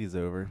get the ladies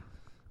over.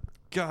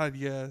 God,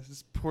 yeah,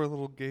 this poor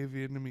little gay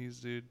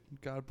Vietnamese dude.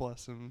 God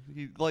bless him.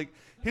 He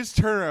his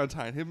turnaround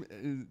time.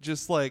 Him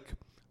just like,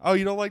 oh,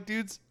 you don't like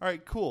dudes? All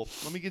right, cool.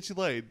 Let me get you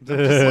laid. I'm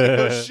just like,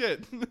 oh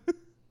shit.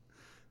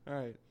 All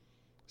right,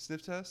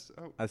 sniff test.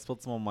 Oh, I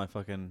spilled some on my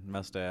fucking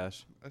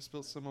mustache. I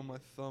spilled some on my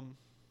thumb.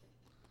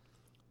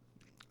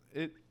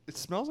 It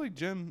smells like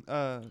Jim.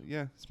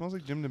 Yeah, it smells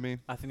like Jim to me.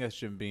 I think that's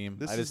Jim Beam.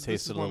 This I just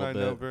this tasted is a one little I bit.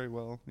 know very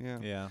well. Yeah.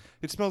 Yeah.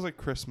 It smells like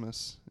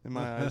Christmas in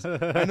my eyes.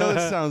 I know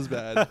this sounds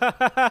bad,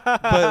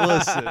 but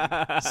listen.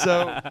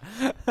 So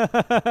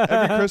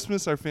every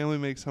Christmas, our family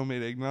makes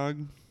homemade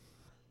eggnog.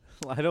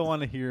 I don't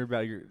want to hear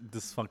about your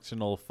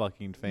dysfunctional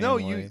fucking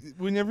family. No,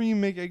 whenever you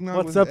make eggnog,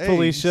 What's with up, eggs,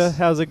 Felicia?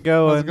 How's it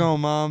going? How's it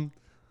going, Mom?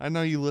 I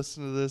know you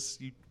listen to this,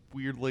 you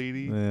weird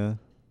lady. Yeah.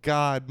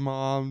 God,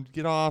 Mom,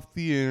 get off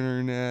the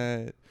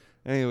internet.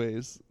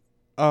 Anyways,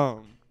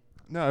 no,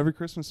 every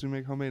Christmas we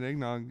make homemade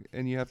eggnog,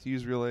 and you have to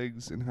use real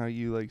eggs. And how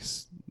you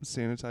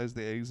sanitize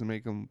the eggs and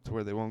make them to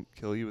where they won't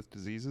kill you with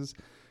diseases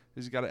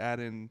is you got to add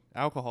in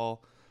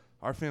alcohol.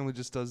 Our family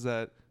just does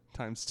that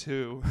times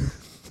 2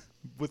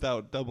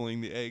 without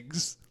doubling the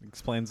eggs.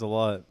 Explains a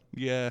lot.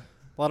 Yeah.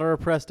 A lot of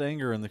repressed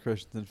anger in the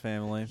Christensen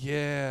family.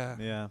 Yeah.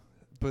 Yeah.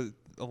 But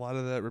a lot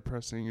of that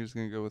repressed anger is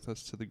going to go with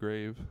us to the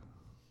grave.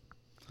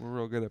 We're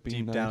real good at being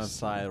Deep nice. down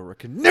inside, we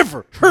can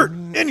never hurt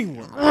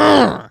anyone.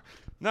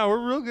 No,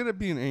 we're real good at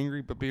being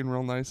angry, but being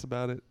real nice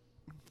about it.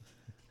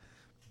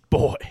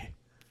 Boy.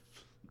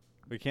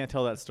 We can't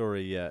tell that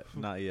story yet.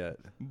 Not yet.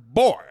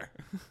 Boy.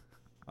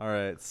 All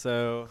right,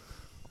 so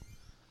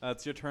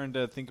it's your turn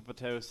to think of a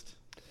toast.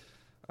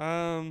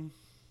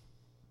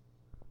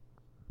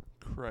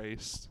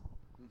 Christ.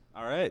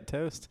 All right,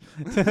 toast.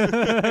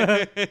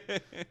 That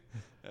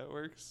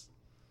works.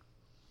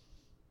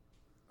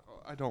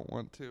 Oh, I don't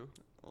want to.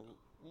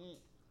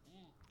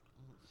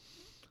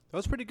 That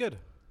was pretty good.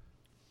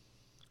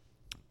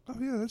 Oh,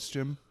 yeah, that's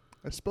Jim.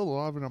 I spilled a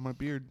lot of it on my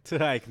beard.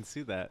 I can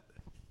see that.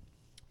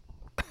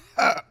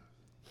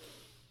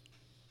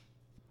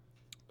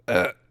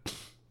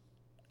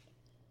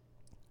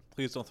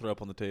 Please don't throw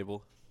up on the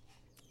table.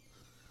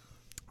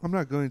 I'm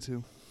not going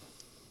to.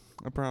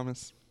 I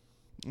promise.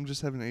 I'm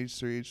just having an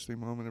H3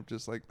 moment of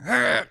just like.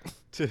 That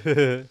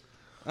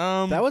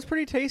That was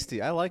pretty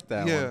tasty. I like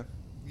that yeah, one.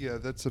 yeah,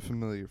 that's a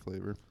familiar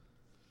flavor.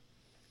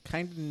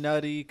 Kind of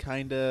nutty,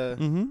 kind of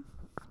Mm-hmm.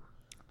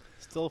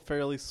 still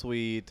fairly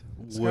sweet,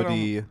 It's got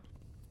woody.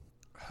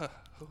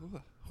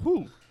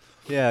 Whew.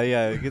 Yeah,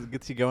 it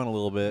gets you going a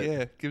little bit.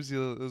 Yeah, gives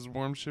you those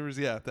warm shivers.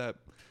 Yeah, that.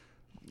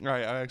 All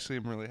right, I actually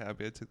am really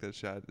happy I took that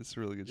shot. It's a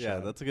really good shot. Yeah,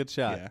 that's a good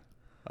shot. Yeah,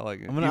 I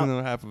like it. I'm gonna- Even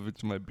though half of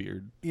it's my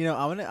beard. You know,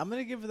 I'm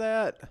gonna give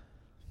that.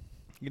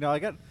 You know, I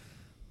got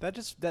that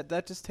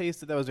just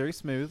tasted. That was very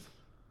smooth.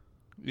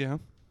 Yeah,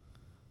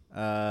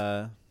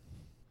 Uh,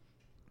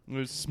 it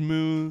was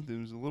smooth. It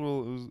was a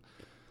little. It was.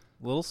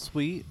 a little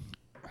sweet.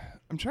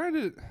 I'm trying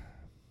to.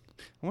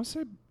 I want to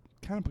say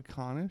kind of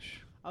pecanish,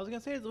 I was gonna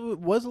say it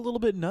was a little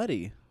bit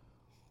nutty.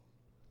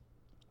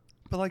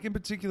 but like in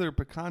particular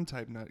pecan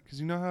type nut, because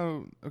you know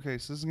how. Okay,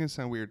 so this is gonna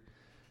sound weird.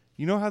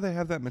 You know how they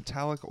have that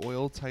metallic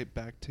oil type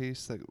back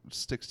taste that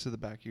sticks to the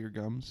back of your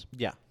gums?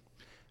 Yeah.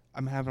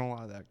 I'm having a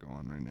lot of that going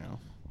on right now.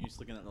 You're just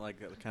looking at like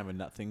kind of a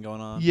nut thing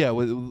going on. Yeah,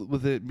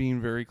 with it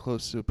being very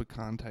close to a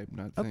pecan type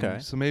nut thing. Okay.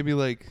 So maybe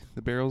like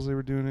the barrels they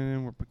were doing it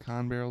in were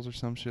pecan barrels or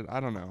some shit. I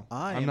don't know.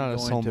 I'm not a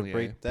going sommelier, to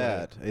rate but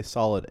that a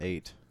solid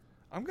 8.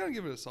 I'm gonna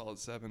give it a solid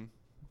 7.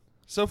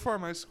 So far,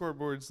 my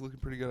scoreboard's looking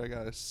pretty good. I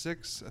got a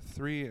 6, a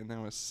 3, and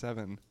now a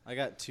 7. I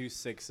got 2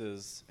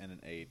 6s and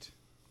an 8.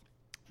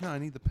 No, I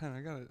need the pen.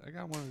 I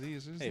got one of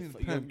these. I just Hey, need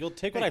the pen. you'll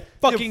take what Hey, I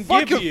fucking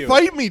give you.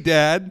 Fight me,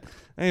 Dad.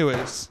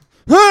 Anyways.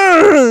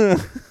 Yeah,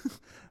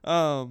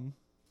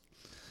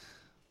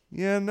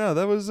 no,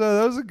 that was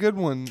a good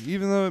one.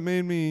 Even though it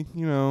made me,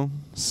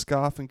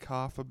 scoff and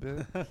cough a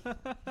bit.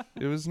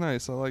 It was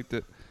nice. I liked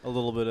it. A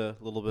little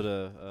bit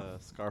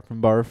of scarf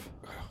and barf.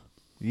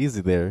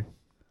 Easy there.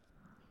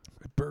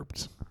 I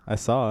burped. I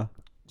saw.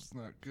 It's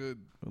not good.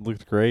 It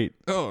looked great.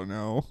 Oh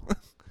no.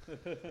 Oh,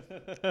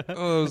 that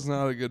was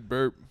not a good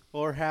burp.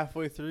 Well, we're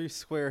halfway through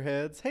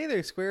Squareheads. Hey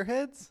there,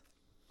 Squareheads.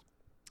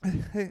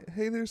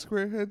 Hey there,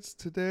 Squareheads.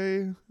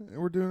 Today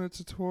we're doing a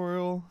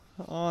tutorial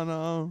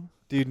on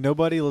Dude,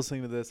 nobody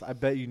listening to this, I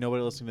bet you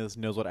nobody listening to this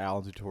knows what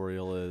Alan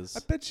tutorial is. I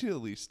bet you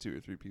at least 2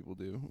 or 3 people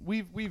do.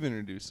 We've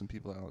introduced some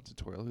people to Alan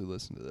tutorial who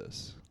listen to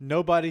this.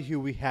 Nobody who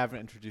we haven't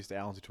introduced to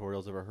Alan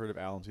tutorials ever heard of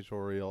Alan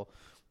tutorial.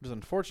 Which is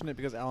unfortunate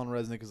because Alan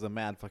Resnick is a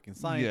mad fucking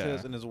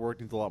scientist and his work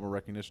needs a lot more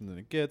recognition than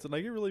it gets, and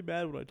I get really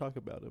mad when I talk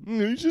about him.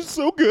 He's just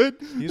so good.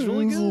 He's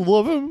really good.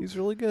 Love him. He's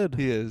really good.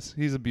 He is.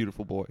 He's a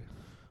beautiful boy.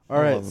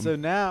 All right, so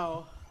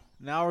now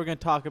we're going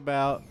to talk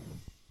about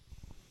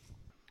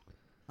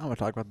the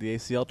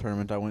ACL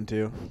tournament I went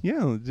to.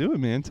 Yeah, let's do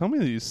it, man. Tell me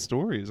these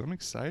stories. I'm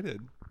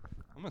excited.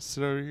 I'm going to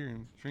sit over here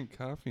and drink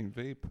coffee and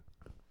vape.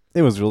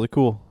 It was really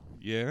cool.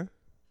 Yeah?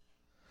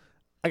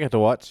 I got to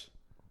watch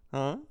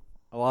Huh?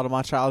 a lot of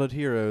my childhood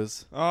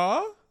heroes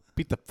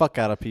beat the fuck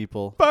out of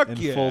people Fuck in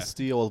yeah. full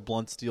steel with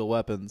blunt steel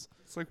weapons.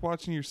 It's like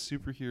watching your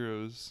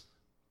superheroes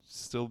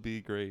still be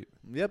great.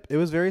 Yep, it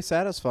was very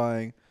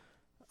satisfying.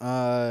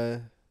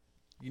 I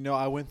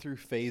went through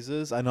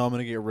phases. I know I'm going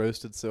to get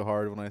roasted so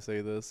hard when I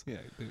say this. Yeah,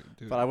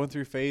 dude. But I went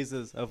through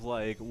phases of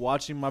like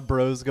watching my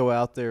bros go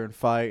out there and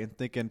fight and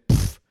thinking,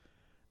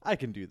 I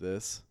can do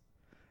this.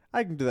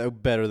 I can do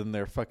that better than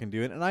they're fucking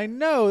doing. And I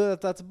know that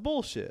that's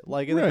bullshit.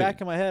 Like in the back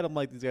of my head, I'm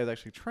like, these guys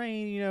actually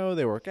train,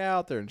 they work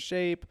out, they're in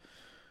shape.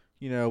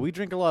 We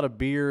drink a lot of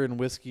beer and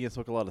whiskey and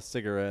smoke a lot of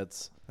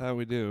cigarettes. That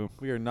we do.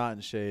 We are not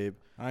in shape.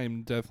 I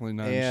am definitely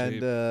not in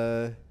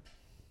shape.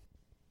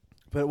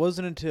 But it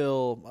wasn't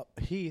until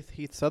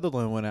Heath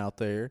Sutherland went out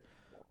there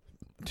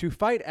to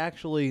fight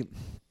actually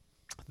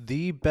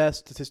the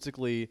best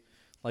statistically,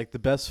 like the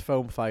best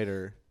foam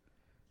fighter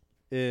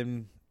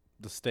in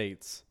the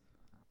States.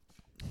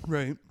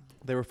 Right.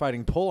 They were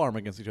fighting polearm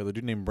against each other. A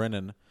dude named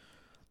Brennan.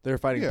 They were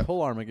fighting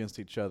polearm against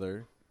each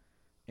other.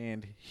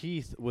 And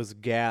Heath was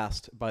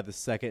gassed by the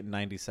second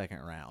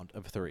 92nd round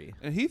of 3.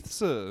 And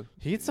Heath's a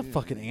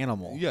fucking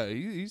animal. Yeah,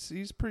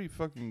 he's pretty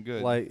fucking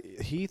good.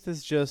 Like, Heath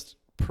is just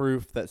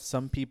proof that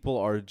some people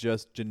are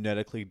just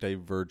genetically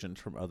divergent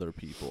from other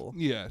people.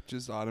 Yeah,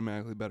 just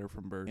automatically better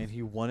from birth. And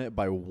he won it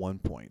by 1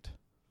 point.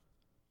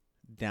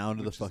 Down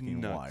to the fucking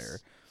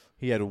wire.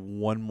 He had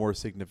one more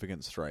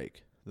significant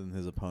strike than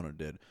his opponent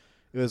did.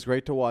 It was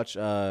great to watch.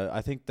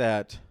 I think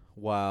that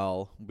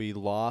while we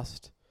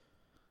lost...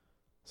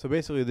 So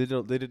basically,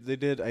 they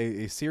did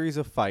a series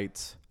of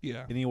fights.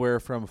 Yeah. Anywhere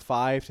from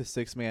 5 to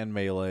 6 man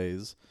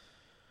melees,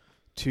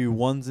 to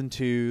 1s and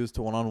 2s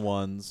to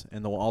 1-on-1s,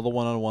 and all the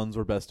 1-on-1s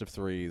were best of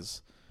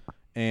 3s,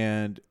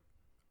 and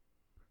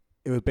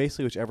it was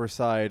basically whichever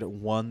side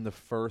won the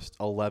first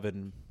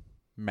 11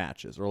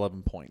 matches or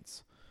 11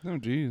 points. Oh,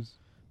 jeez.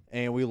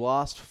 And we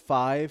lost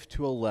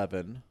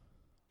 5-11.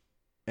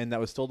 And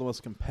that was still the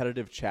most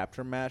competitive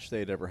chapter match they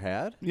had ever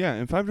had. Yeah,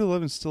 and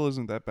 5-11 still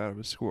isn't that bad of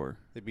a score.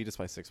 They beat us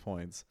by 6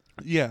 points.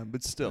 Yeah,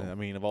 but still. I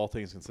mean, of all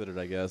things considered,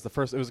 I guess it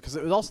was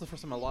also the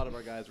first time a lot of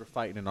our guys were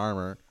fighting in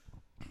armor.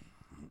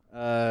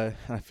 I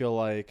feel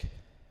like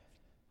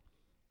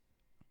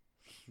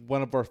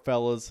one of our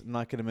fellas, I'm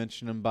not going to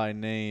mention him by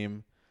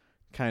name,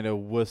 kind of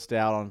wussed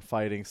out on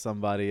fighting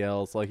somebody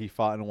else. Like he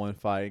fought in one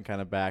fight and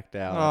kind of backed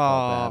out.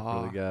 I felt bad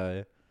for the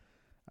guy.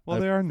 Well,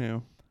 they are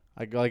new.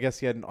 I guess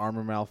he had an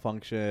armor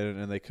malfunction,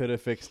 and they could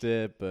have fixed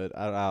it, but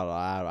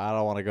I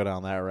don't want to go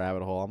down that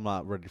rabbit hole. I'm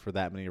not ready for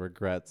that many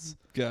regrets.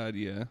 God,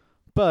 yeah.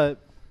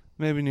 But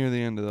maybe near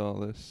the end of all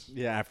this.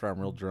 Yeah, after I'm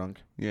real drunk.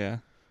 Yeah.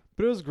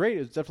 But it was great.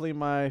 It's definitely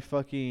my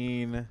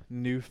fucking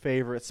new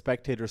favorite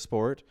spectator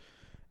sport.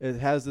 It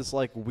has this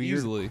like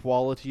weird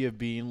quality of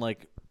being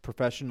like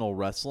professional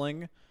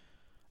wrestling,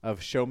 of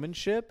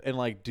showmanship, and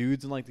like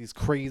dudes in like these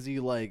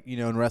crazy like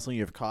in wrestling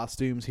you have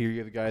costumes. Here you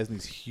have the guys in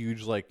these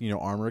huge like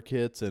armor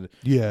kits, and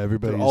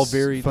everybody's all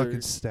very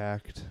fucking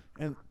stacked.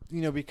 And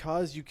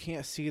because you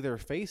can't see their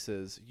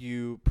faces,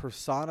 you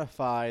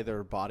personify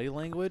their body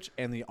language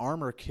and the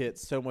armor kit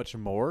so much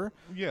more.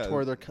 Yeah, to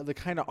where the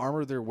kind of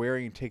armor they're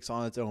wearing takes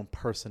on its own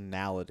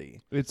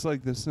personality. It's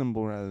like the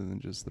symbol rather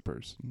than just the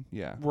person.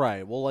 Yeah.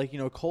 Right. Well, like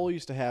Cole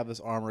used to have this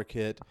armor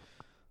kit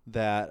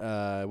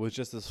that was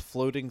just this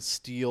floating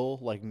steel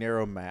like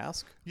narrow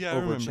mask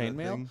over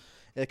chainmail.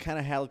 It kind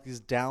of had like these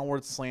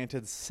downward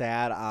slanted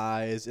sad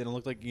eyes, and it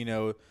looked like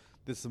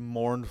this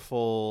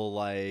mournful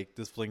like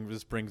this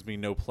brings me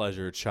no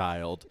pleasure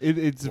child.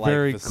 It's like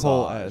very visage.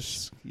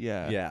 Cole-esque.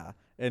 Yeah. Yeah.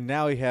 And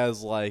now he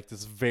has like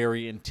this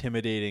very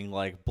intimidating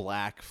like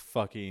black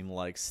fucking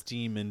like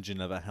steam engine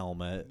of a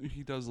helmet.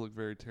 He does look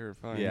very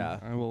terrifying. Yeah.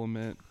 I will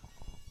admit.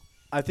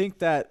 I think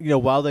that,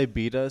 while they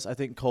beat us, I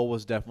think Cole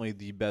was definitely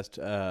the best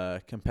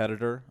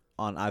competitor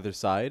on either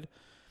side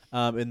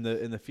in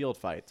the field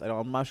fights.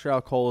 I'm not sure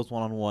how Cole is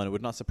one-on-one. It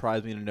would not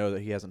surprise me to know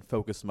that he hasn't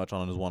focused much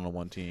on his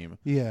one-on-one team.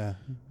 Yeah.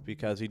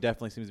 Because he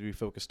definitely seems to be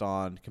focused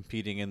on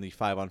competing in the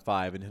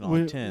 5-on-5 and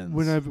on tens.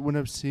 When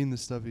I've seen the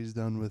stuff he's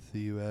done with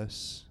the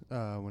U.S.,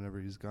 whenever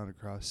he's gone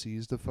across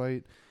seas to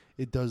fight,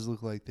 it does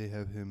look like they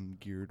have him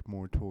geared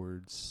more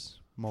towards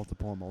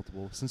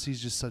multiple, since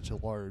he's just such a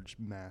large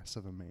mass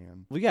of a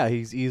man. Well, yeah,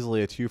 he's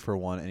easily a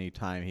 2-for-1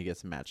 anytime he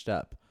gets matched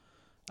up.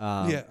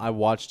 Yeah. I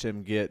watched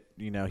him get,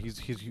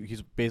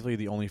 he's basically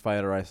the only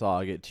fighter I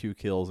saw get 2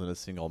 kills in a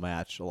single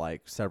match,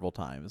 like several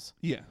times.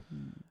 Yeah.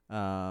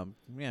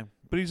 Yeah.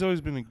 But he's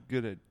always been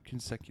good at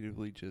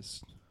consecutively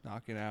just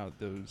knocking out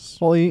those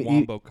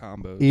wombo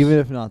combos. Even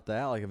if not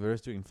that, like if they're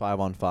just doing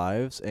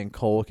 5-on-5s and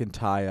Cole can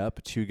tie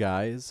up 2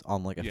 guys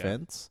on like a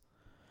fence,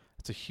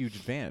 it's a huge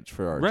advantage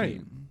for our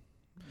team.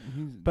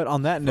 But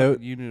on that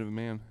note, unit of a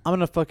man. I'm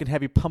gonna fucking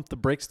have you pump the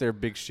brakes there,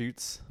 big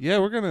shoots. Yeah,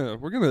 we're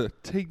gonna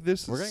take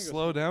this and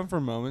slow down for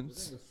a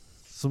moment.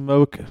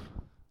 Smoke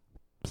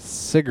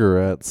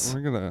cigarettes.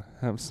 We're gonna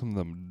have some of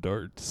them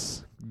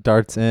darts.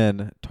 Darts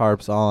in,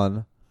 tarps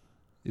on.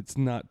 It's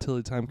not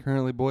Tilly time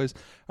currently, boys.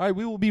 All right,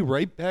 we will be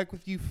right back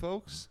with you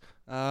folks.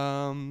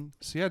 So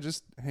yeah,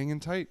 just hanging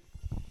tight.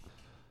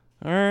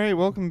 All right,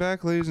 welcome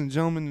back, ladies and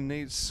gentlemen, to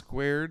Nate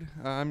Squared.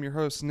 I'm your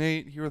host,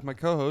 Nate, here with my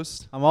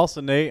co-host. I'm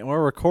also Nate, and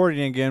we're recording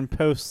again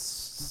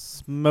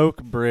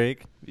post-smoke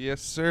break.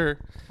 Yes, sir.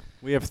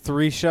 We have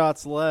 3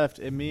 shots left,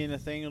 and me and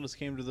Nathaniel just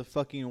came to the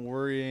fucking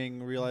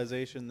worrying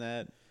realization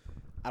that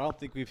I don't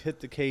think we've hit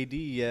the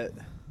KD yet.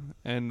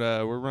 And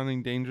we're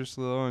running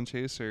dangerously low on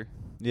Chaser.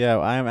 Yeah,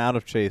 I am out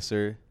of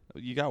Chaser.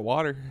 You got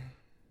water.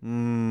 I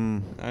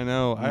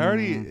know.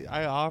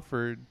 I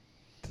offered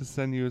to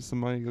send you some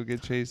money to go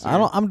get Chaser.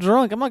 I'm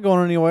drunk. I'm not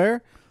going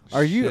anywhere.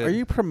 Are Shit.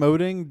 you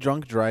promoting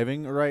drunk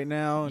driving right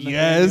now?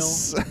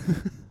 Yes.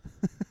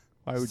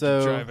 Why would So-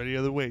 you drive any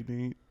other way,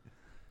 Nate?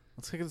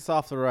 Let's kick this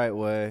off the right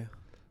way.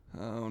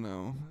 Oh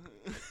no.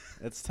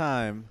 It's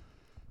time.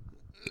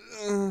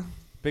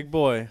 Big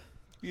boy.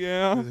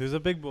 Yeah. Who's a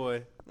big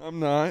boy? I'm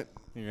not.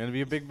 You're gonna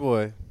be a big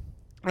boy.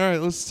 All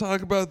right, let's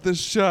talk about this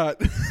shot.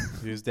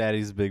 Who's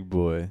daddy's big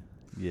boy?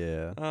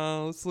 Yeah.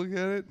 Let's look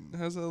at it.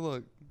 How's that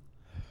look?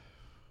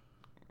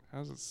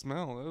 How's it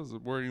smell? That was a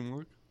worrying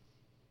look.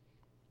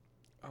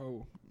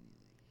 Oh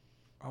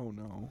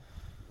no.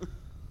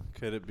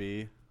 Could it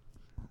be?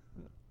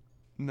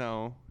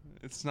 No,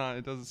 it's not.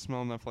 It doesn't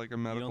smell enough like a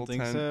medical You don't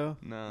think tent. so?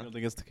 No. You don't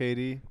think it's the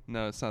KD?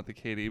 No, it's not the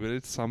KD, but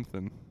it's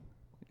something.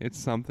 It's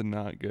something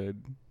not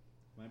good.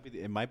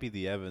 It might be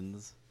the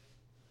Evans.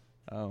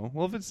 Oh,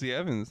 well, if it's the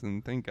Evans,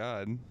 then thank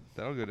God.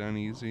 That'll go down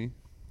easy.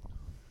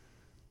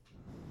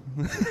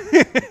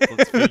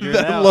 Let's figure it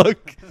That out.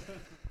 look.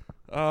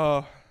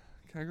 Oh,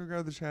 can I go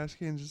grab the trash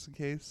can just in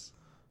case?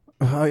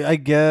 I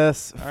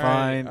guess. All right,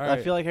 Fine. all I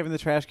right. feel like having the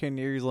trash can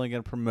near you is only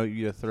going to promote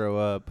you to throw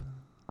up.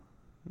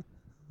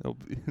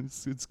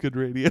 It's good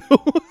radio.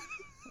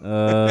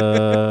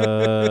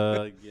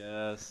 I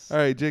guess. All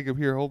right, Jacob,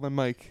 here, hold my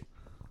mic.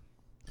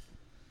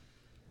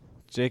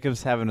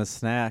 Jacob's having a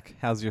snack.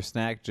 How's your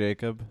snack,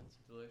 Jacob? It's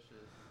delicious.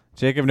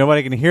 Jacob,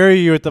 nobody can hear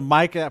you with the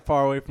mic that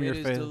far away from It your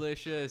is face.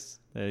 delicious.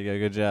 There you go.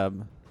 Good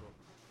job.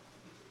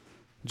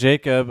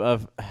 Jacob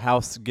of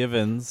House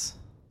Givens.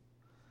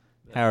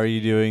 How are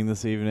you doing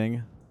this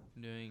evening?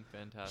 I'm doing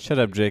fantastic. Shut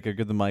up, Jacob.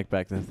 Give the mic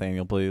back to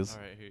Nathaniel, please.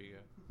 All right, here you go.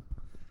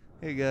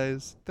 Hey,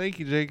 guys. Thank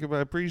you, Jacob.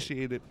 I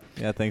appreciate it.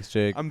 Yeah, thanks,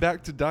 Jake. I'm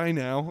back to die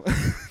now.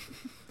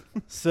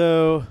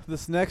 So,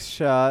 this next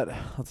shot,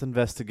 let's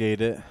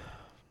investigate it.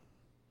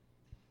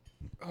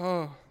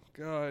 Oh,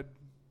 God.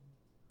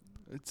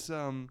 It's,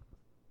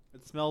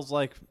 It smells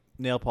like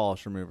nail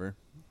polish remover.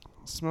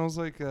 smells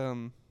like,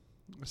 And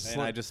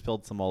I just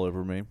spilled some all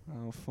over me.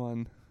 Oh,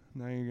 fun.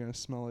 Now you're going to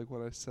smell like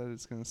what I said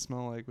it's going to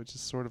smell like, which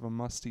is sort of a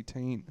musty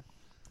taint.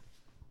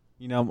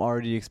 You know, I'm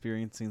already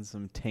experiencing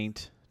some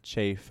taint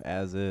chafe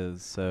as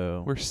is,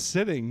 so We're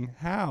sitting.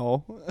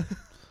 How?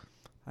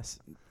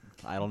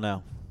 I don't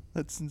know.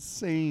 That's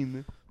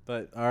insane.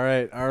 But all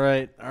right,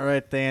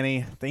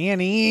 Danny.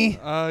 You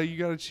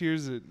got to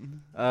cheers it.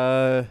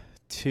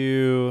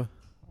 To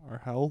Our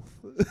health.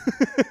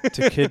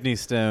 to kidney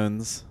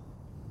stones.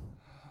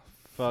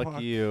 Fuck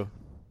Fuck. you.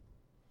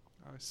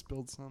 I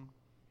spilled some.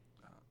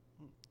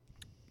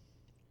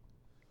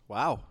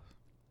 Wow.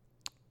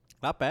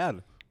 Not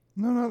bad.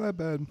 No, not that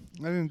bad.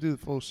 I didn't do the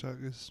full shot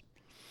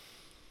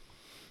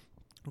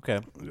Okay.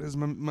 because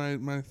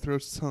my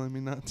throat's telling me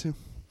not to.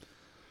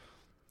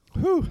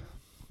 Whew.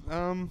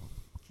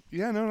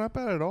 Yeah, no, not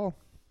bad at all.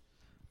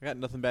 I got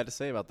nothing bad to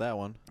say about that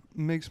one.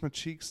 Makes my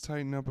cheeks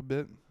tighten up a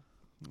bit.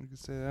 I can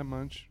say that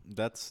much.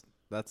 That's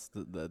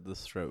the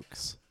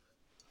strokes.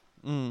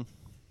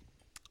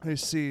 I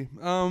see.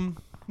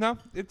 No,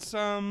 it's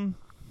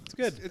It's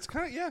good. It's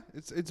kind of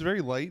it's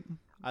very light.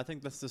 I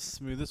think that's the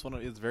smoothest one.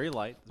 It's very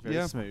light. It's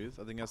very smooth.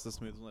 I think that's the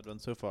smoothest one I've done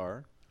so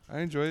far. I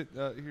enjoy it.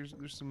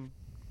 There's some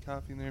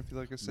coffee in there if you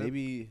like a sip.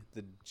 Maybe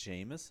the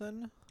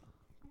Jameson?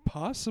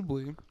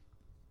 Possibly.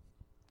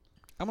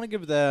 I'm going to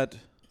give that...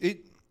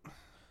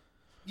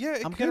 Yeah,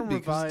 it I'm could going to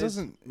be 'cause it revise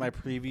doesn't... my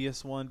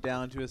previous one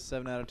down to a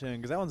 7 out of 10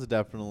 because that one's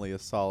definitely a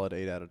solid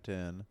 8 out of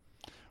 10.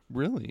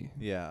 Really?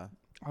 Yeah.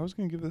 I was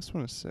going to give this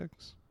one a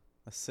 6.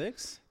 A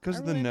 6? Because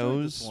of the really enjoyed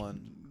nose. this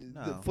one.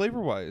 No.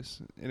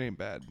 Flavor-wise, it ain't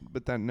bad.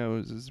 But that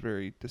nose is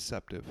very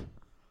deceptive.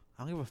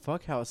 I don't give a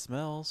fuck how it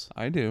smells.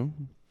 I do.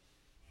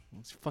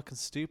 It's fucking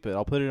stupid.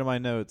 I'll put it in my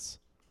notes.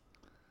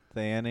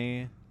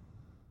 Fanny.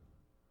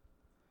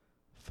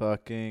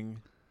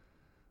 Fucking.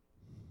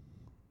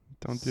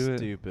 Don't do it.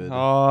 Stupid.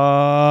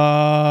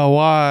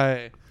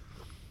 Why?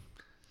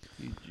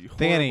 You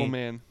Fanny. horrible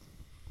man.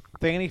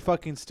 Fanny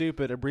fucking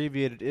stupid.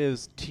 Abbreviated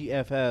is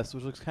TFS,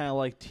 which looks kind of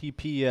like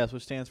TPS,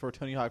 which stands for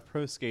Tony Hawk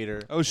Pro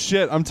Skater. Oh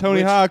shit! I'm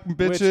Tony Hawk,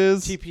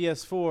 bitches. Which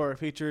TPS4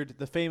 featured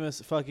the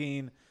famous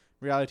fucking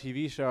reality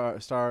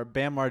TV star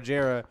Bam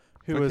Margera,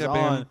 who Fuck was yeah,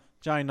 on Bam.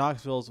 Johnny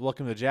Knoxville's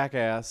Welcome to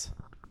Jackass.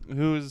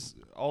 Who is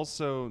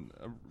also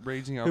a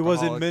raging Who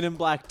alcoholic. was in Men in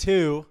Black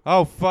 2.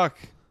 Oh fuck!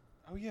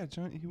 Oh yeah,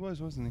 John. He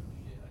was, wasn't he?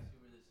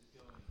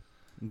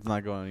 It's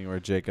not going anywhere,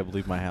 Jacob.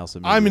 Leave my house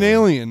immediately. I'm an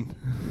alien.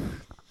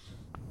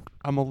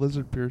 I'm a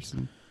lizard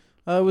person.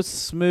 It was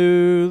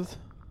smooth.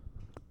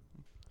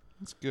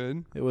 That's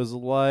good. It was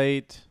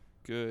light.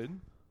 Good.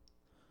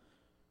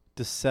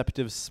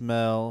 Deceptive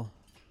smell.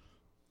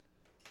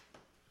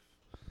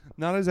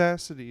 Not as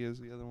acidy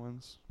as the other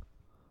ones.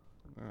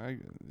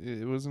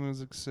 It wasn't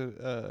as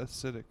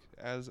acidic.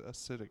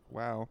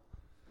 Wow. All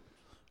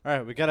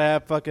right, we gotta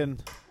have fucking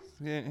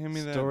Yeah, hand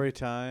me story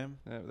time.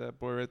 that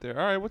boy right there.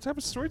 All right, what type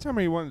of story time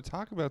are you wanting to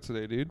talk about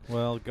today, dude?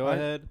 Well, go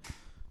ahead.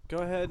 Go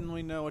ahead, and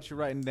we know what you're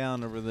writing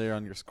down over there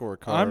on your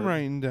scorecard. I'm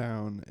writing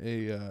down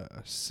a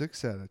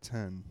 6 out of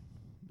 10.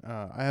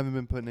 I haven't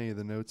been putting any of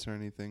the notes or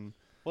anything.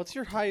 What's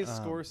your highest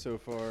score so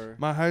far?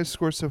 My highest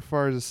score so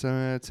far is a 7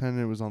 out of 10.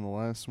 It was on the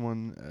last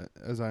one,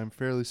 as I'm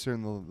fairly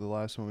certain the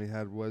last one we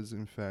had was,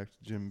 in fact,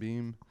 Jim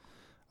Beam.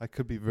 I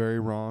could be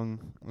very wrong,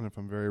 and if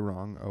I'm very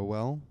wrong, oh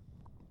well.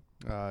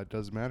 It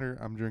doesn't matter.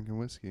 I'm drinking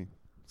whiskey.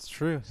 It's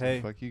true. So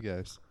Hey, fuck you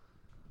guys.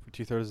 we're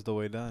 2/3 of the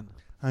way done.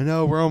 I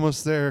know, we're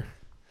almost there.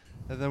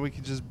 And then we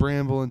can just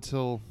bramble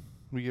until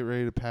we get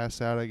ready to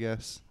pass out, I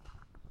guess.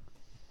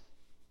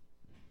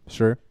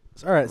 Sure.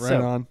 All right, Right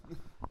so on.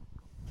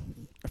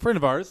 a friend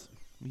of ours,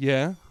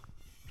 Yeah.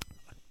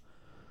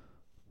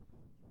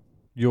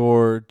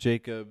 your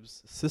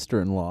Jacob's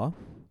sister-in-law,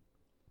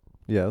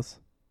 yes,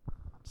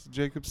 It's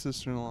Jacob's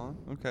sister-in-law.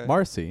 Okay.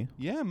 Marcy.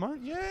 Yeah,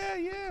 Marcy.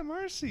 Yeah.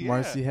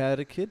 Marcy had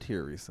a kid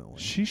here recently.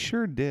 She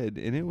sure did,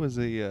 and it was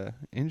a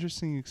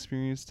interesting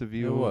experience to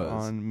view It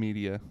was. on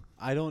media.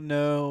 I don't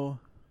know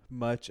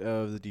much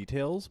of the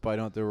details, but I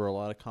know there were a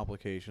lot of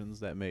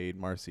complications that made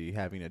Marcy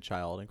having a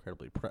child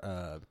incredibly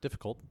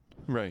difficult,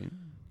 Right.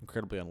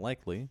 incredibly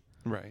unlikely.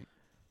 Right.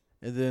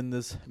 And then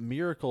this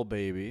miracle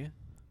baby,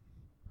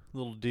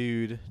 little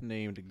dude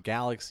named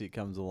Galaxy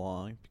comes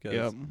along because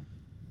Yep.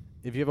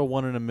 if you have a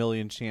 1 in a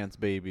million chance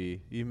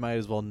baby, you might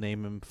as well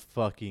name him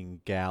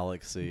fucking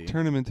Galaxy.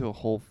 Turn him into a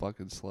whole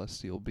fucking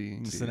celestial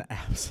being. Just Dude.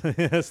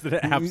 an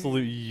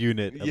absolute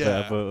unit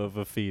Yeah. of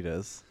a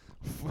fetus.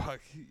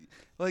 Fuck.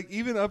 Like,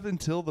 even up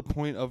until the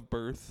point of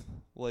birth,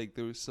 like,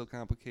 there was still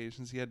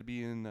complications. He had to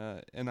be in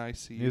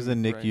NICU. He was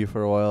in NICU right?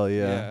 for a while,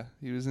 yeah.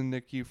 He was in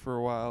NICU for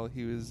a while.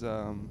 He was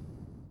on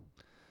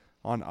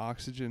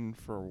oxygen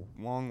for a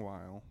long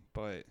while,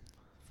 but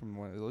from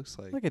what it looks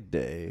like a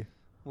day.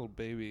 little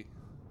baby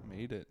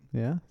made it.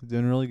 Yeah, he's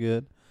doing really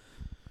good.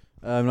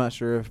 I'm not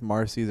sure if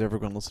Marcy's ever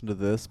going to listen to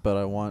this, but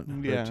I want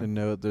her to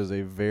know that there's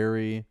a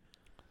very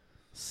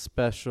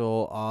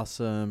special,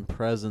 awesome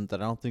present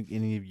that I don't think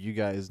any of you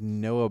guys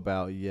know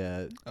about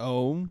yet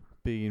Oh,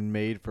 being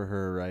made for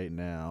her right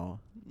now.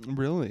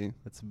 really?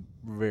 It's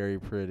very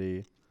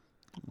pretty.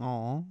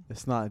 Aw.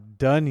 It's not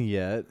done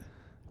yet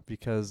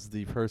because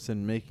the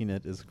person making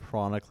it is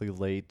chronically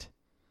late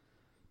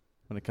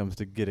when it comes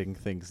to getting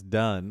things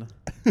done.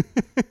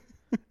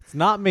 It's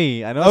not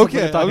me. I know.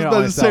 Okay, I was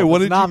about to say, what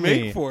did you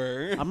make for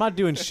her? I'm not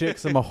doing shit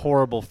 'cause I'm a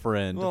horrible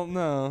friend. Well,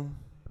 no.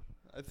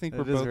 I think it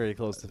we're is both very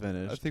close to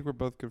finish. I think we're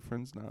both good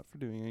friends not for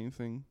doing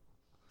anything.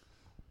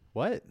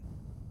 What?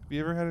 Have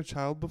you ever had a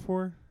child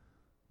before?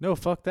 No,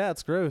 fuck that.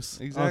 It's gross.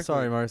 Exactly. Oh,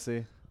 sorry,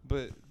 Marcy.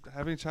 But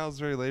having a child is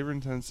very labor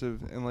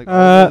intensive, and like Uh,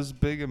 all those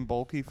big and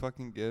bulky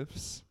fucking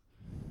gifts,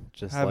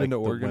 Just having like to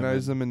the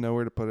organize women, them and know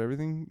where to put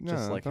everything. No,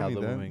 just like don't how need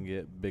the that. women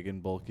get big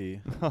and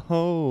bulky.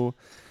 Oh,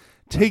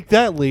 take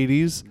that,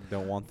 ladies!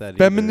 Don't want that.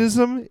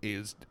 Feminism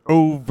is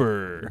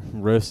over. Either.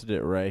 Roasted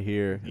it right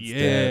here. It's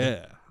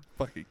dead.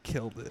 Fucking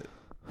killed it.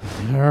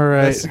 All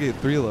right. Investigate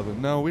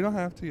 311. No, we don't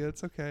have to yet.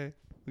 It's okay.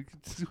 We can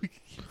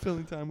keep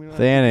filling time. We don't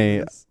Fanny,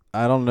 have to do this.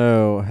 I don't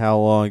know how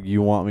long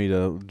you want me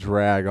to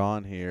drag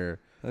on here.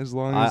 As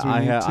long as we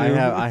need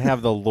to. I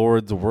have the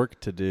Lord's work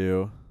to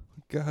do.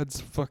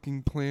 God's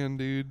fucking plan,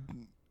 dude.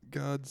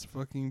 God's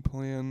fucking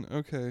plan.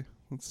 Okay,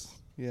 let's.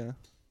 Yeah.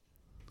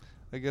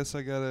 I guess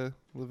I gotta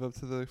live up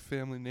to the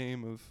family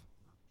name of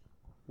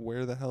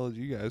where the hell did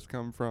you guys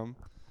come from,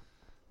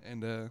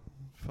 and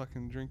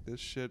fucking drink this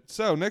shit.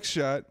 So next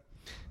shot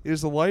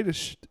is the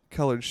lightest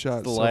colored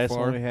shot The so last far.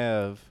 one we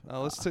have.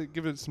 Let's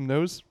give it some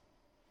nose.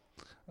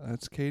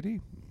 That's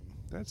KD.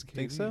 That's KD.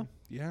 Think so?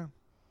 Yeah.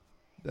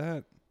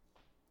 That.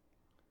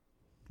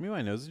 I mean,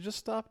 my nose just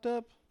stopped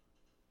up.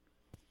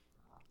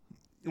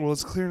 Well,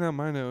 it's clearing out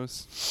my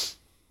nose.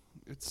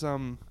 It's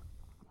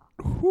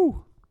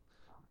whew.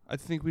 I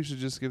think we should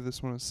just give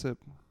this one a sip.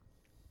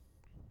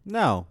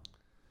 No,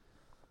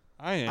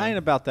 I am. I ain't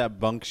about that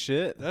bunk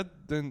shit.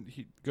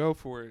 Go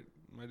for it,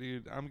 my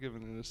dude. I'm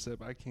giving it a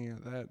sip. I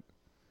can't.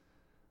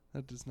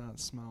 That does not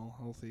smell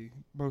healthy.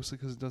 Mostly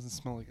because it doesn't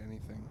smell like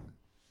anything.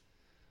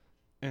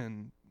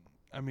 And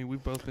I mean,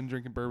 we've both been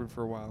drinking bourbon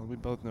for a while, and we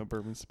both know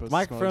bourbon's supposed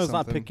to smell like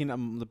something.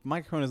 The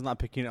microphone is not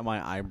picking up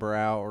my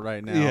eyebrow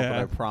right now, Yeah. but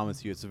I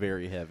promise you, it's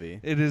very heavy.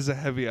 It is a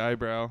heavy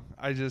eyebrow.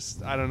 I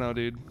don't know,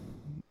 dude.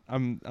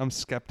 I'm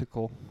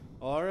skeptical.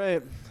 All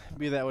right,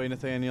 be that way,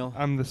 Nathaniel.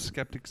 I'm the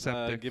skeptic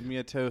septic. Give me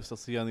a toast. I'll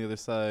see you on the other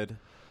side.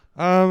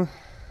 Let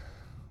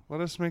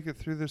us make it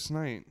through this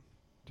night.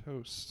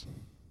 Toast.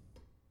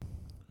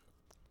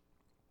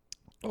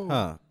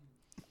 Oh.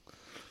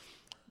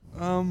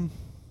 Huh.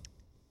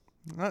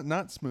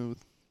 Not smooth.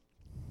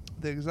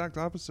 The exact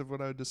opposite of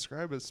what I would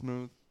describe as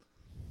smooth.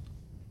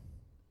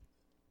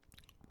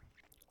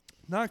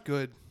 Not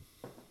good.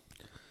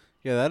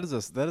 Yeah, that is a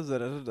stanky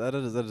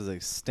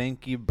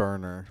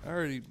burner. I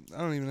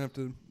don't even have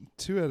to.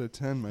 2 out of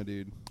 10, my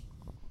dude.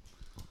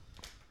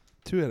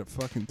 2 out of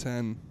fucking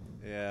 10.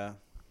 Yeah.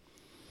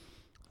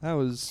 That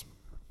was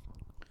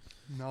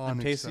I'm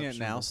tasting it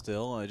now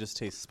still, and it just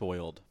tastes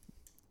spoiled.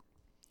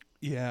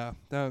 Yeah,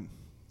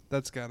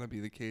 that's gotta be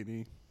the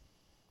KD.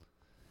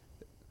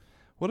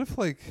 What if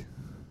like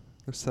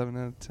the 7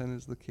 out of 10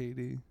 is the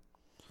KD?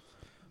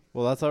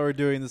 Well, that's why we're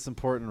doing this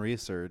important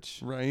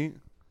research. Right?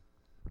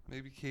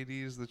 Maybe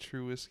KD is the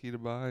true whiskey to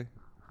buy.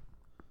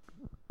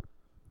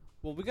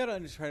 Well, we gotta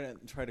try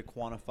to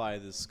quantify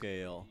this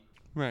scale.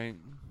 Right.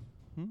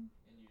 And you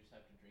just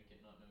have to drink it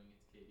not knowing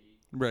it's KD.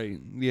 Right.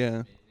 Yeah.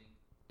 Amazing.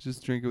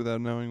 Just drink it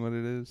without knowing what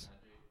it is.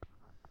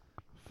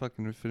 Magic.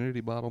 Fucking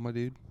infinity bottle, my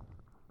dude.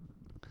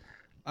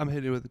 I'm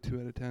hitting with a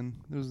 2 out of 10.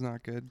 It was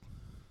not good.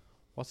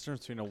 What's the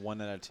difference between a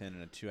 1 out of 10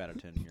 and a 2 out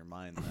of 10 in your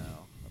mind,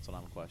 though? That's what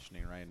I'm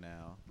questioning right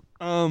now.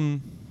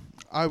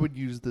 I would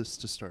use this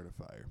to start a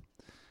fire.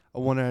 A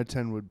 1 out of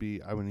 10 would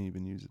be I wouldn't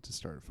even use it to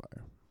start a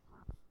fire.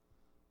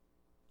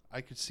 I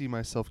could see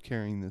myself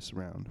carrying this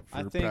around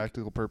I for think-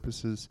 practical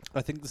purposes.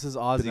 I think this is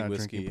But Aussie not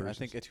whiskey. drinking I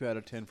think a 2 out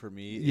of 10 for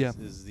me Yeah.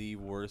 is the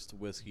worst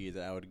whiskey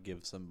that I would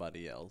give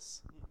somebody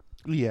else.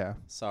 Yeah.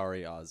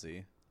 Sorry,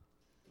 Aussie.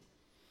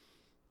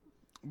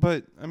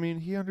 But, I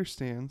mean, he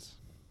understands.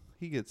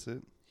 He gets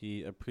it.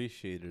 He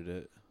appreciated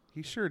it.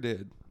 He sure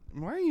did.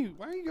 Why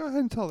don't you go ahead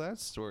and tell that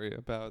story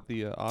about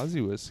the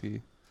Aussie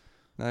whiskey?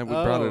 Now that we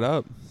brought it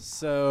up.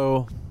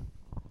 So,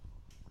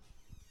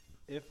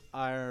 if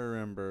I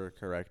remember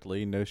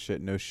correctly, no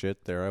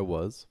shit, there I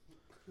was.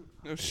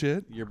 No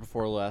shit. Year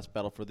before last,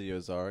 Battle for the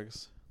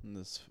Ozarks. And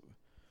this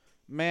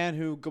man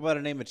who go by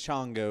the name of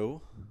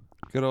Chongo,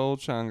 Good old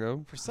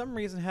Chongo. for some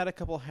reason had a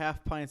couple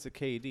half pints of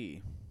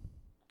KD.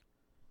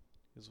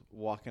 He was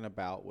walking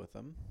about with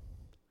them.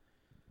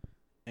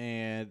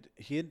 And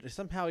he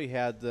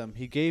had them.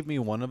 He gave me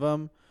one of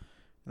them.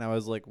 And I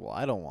was like, well,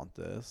 I don't want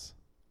this.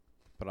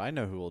 But I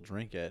know who will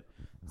drink it.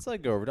 So I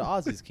go over to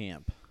Ozzy's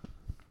camp.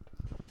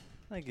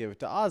 I give it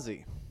to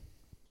Ozzy.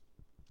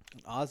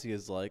 And Ozzy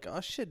is like,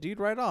 oh, shit, dude,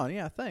 right on.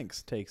 Yeah,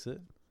 thanks. Takes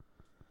it.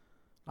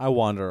 I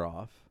wander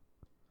off.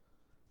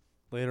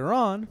 Later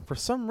on, for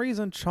some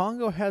reason,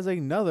 Chongo has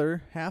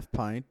another half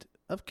pint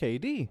of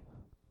KD.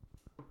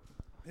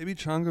 Maybe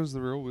Chongo's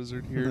the real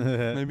wizard here.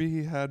 Maybe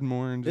he had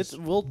more and just...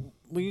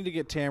 We need to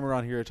get Tamara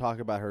on here to talk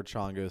about her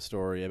Chongo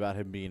story, about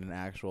him being an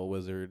actual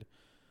wizard.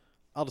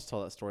 I'll just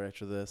tell that story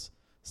after this.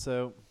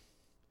 So,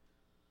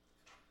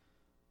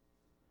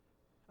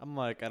 I'm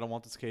like, I don't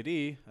want this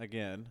KD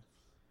again.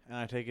 And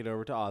I take it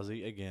over to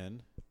Ozzy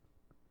again.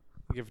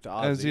 I give it to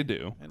Ozzy. As you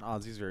do. And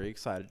Ozzy's very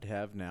excited to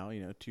have now,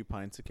 2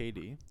 pints of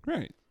KD.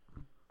 Right.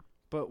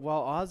 But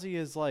while Ozzy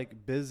is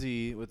like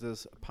busy with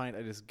this pint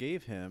I just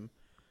gave him,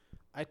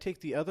 I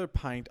take the other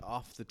pint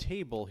off the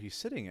table he's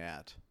sitting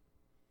at.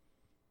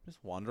 Just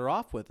wander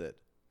off with it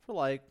for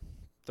like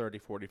 30,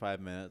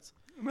 45 minutes.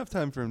 Enough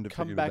time for him to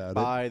Come figure back about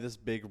by this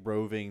big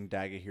roving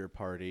Daggahir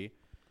party.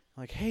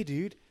 I'm like, hey,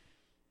 dude,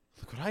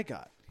 look what I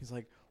got. He's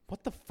like,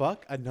 what the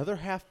fuck? Another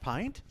half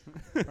pint?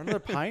 Or another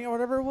pint or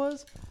whatever it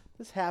was?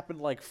 This happened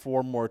like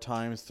 4 more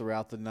times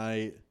throughout the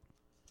night.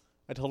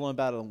 I told him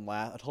about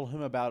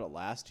it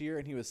last year,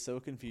 and he was so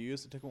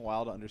confused. It took him a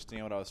while to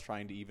understand what I was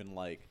trying to even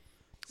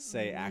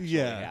say actually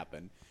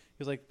happened. He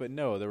was like, but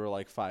no, there were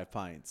like 5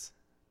 pints.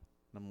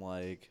 And I'm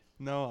like,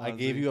 No, I Ozzy.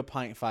 gave you a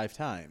pint 5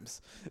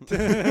 times.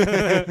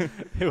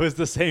 It was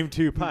the same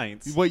 2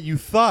 pints. What you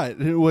thought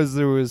it was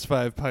there was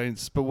 5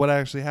 pints, but what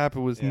actually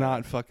happened was Yeah.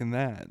 not fucking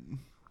that.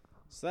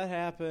 So that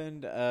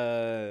happened.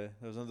 There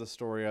was another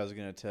story I was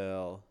going to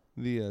tell.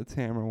 the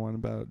Tamara one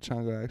about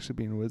Chongo actually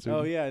being a wizard.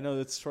 Oh yeah, no,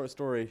 that's a short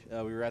story. We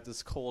were at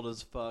this cold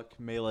as fuck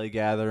melee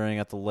gathering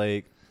at the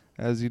lake.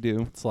 As you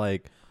do. It's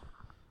like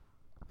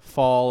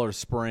fall or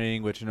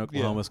spring, which in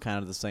Oklahoma is kind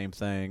of the same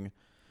thing.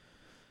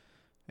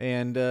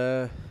 And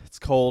it's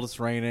cold, it's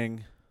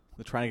raining.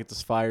 They're trying to get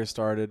this fire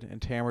started,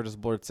 and Tamara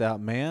just blurts out,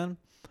 "Man,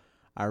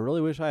 I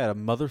really wish I had a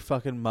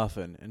motherfucking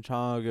muffin." And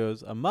Chongo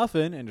goes, "A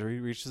muffin?" And he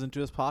reaches into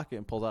his pocket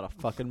and pulls out a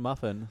fucking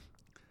muffin.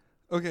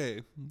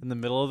 Okay. In the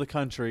middle of the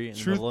country, in the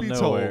Truth middle of be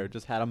nowhere, told,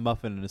 just had a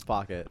muffin in his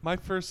pocket. my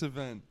first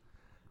event,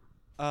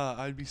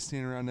 I'd be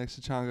standing around next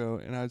to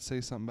Chongo, and I'd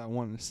say something about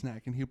wanting a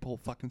snack, and he'd pull a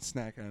fucking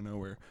snack out of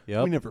nowhere.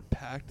 Yep. We never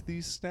packed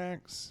these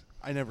snacks.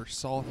 I never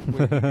saw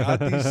where he got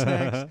these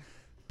snacks.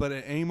 But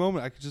at any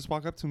moment, I could just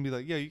walk up to him and be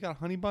like, "Yeah, you got a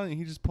honey bun?" And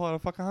he just pull out a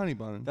fucking honey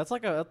bun. That's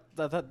like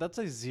that's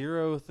a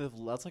zero.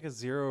 That's like a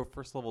 0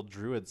 first level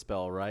druid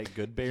spell, right?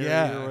 Good berry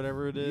Yeah. or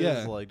whatever it is.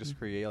 Yeah. Like just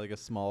create like a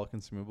small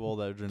consumable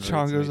that generates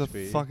Chongo's some a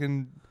HP.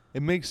 fucking...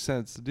 It makes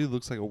sense. The dude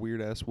looks like a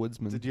weird-ass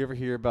woodsman. Did you ever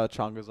hear about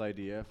Chongo's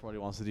idea for what he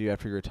wants to do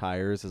after he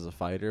retires as a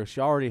fighter? She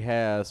already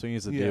has, so he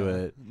needs to do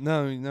it.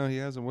 No, he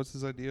hasn't. What's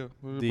his idea?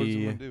 What does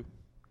he want to do?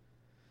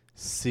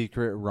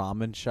 Secret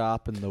ramen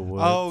shop in the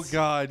woods. Oh,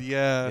 God,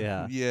 yeah.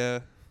 Yeah. Yeah.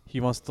 He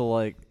wants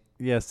to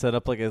set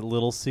up like a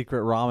little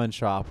secret ramen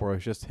shop where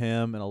it's just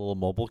him and a little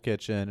mobile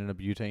kitchen and a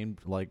butane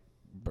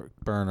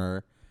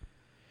burner.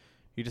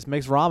 He just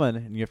makes ramen,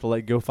 and you have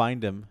to go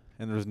find him,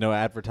 and there's no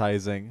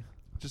advertising.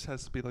 Just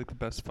has to be like the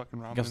best fucking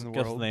ramen Guess in the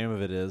the world. name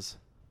of it is.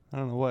 I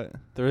don't know what.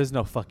 There is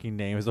no fucking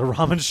name. It's a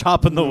ramen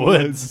shop in the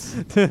woods.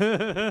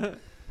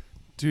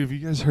 Dude, have you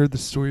guys heard the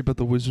story about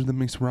the wizard that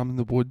makes ramen in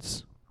the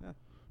woods? Yeah.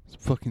 It's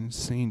fucking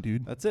insane,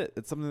 dude. That's it.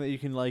 It's something that you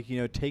can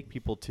take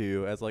people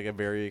to as a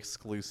very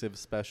exclusive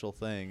special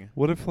thing.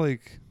 What if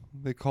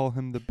they call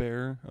him the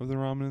bear of the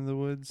ramen in the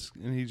woods,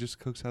 and he just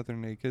cooks out there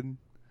naked?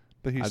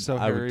 But he's so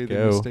hairy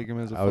they mistake him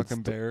as a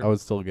fucking bear. I would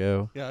still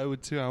go. Yeah, I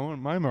would too. I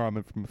want my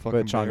ramen from a fucking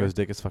But Chongo's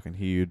bear. dick is fucking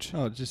huge.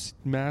 Oh, just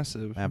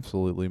massive.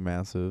 Absolutely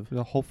massive.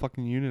 The whole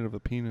fucking unit of a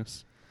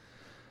penis.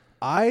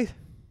 I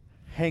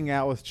hang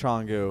out with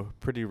Chongo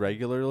pretty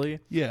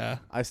regularly. Yeah.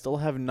 I still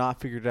have not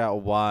figured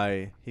out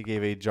why he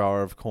gave a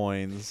jar of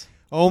coins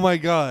Oh my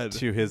God.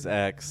 to his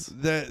ex.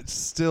 That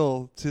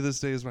still to this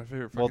day is my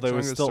favorite. While fucking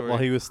Chongo story.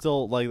 he was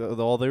still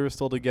while they were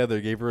still together,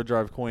 gave her a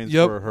jar of coins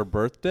Yep. for her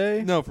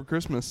birthday. No, for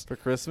Christmas. For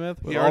Christmas,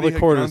 He with all already the had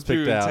quarters gone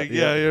through picked and out.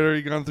 yeah, he had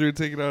already gone through and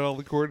taken out all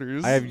the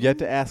quarters. I have yet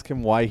to ask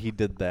him why he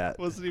did that.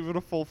 Wasn't even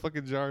a full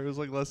fucking jar. It was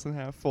like less than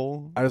half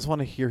full. I just want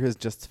to hear his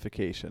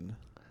justification.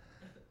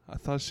 I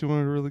thought she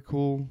wanted a really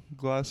cool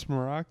glass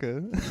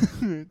maraca.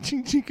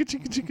 Chink chinka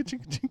chinka chinka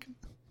chinka chinka.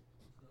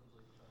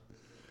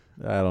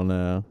 I don't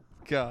know.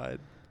 God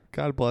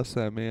bless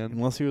that man.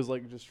 Unless he was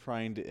just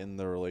trying to end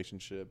the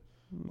relationship.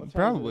 What time is it,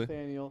 Probably.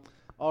 Nathaniel?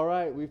 All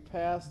right,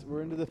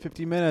 we're into the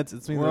 50 minutes.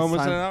 We're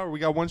almost at an hour. We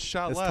got one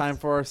shot It's left. time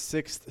for our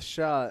 6th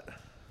shot.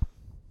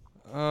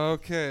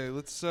 Okay,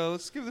 let's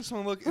give this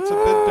one a look. It's a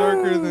bit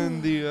darker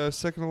than the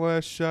second to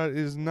last shot. It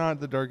is not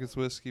the darkest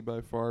whiskey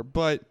by far,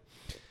 but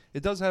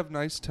it does have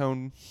nice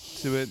tone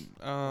to it.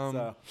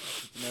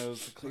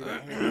 Nose to clear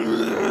out here.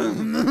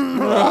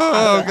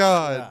 Oh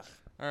God!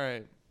 All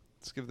right,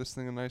 let's give this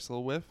thing a nice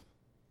little whiff.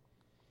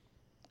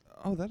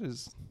 Oh, that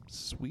is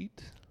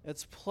sweet.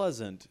 It's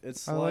pleasant.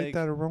 I like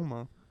that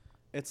aroma.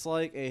 It's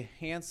like a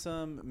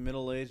handsome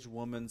middle-aged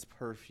woman's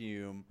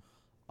perfume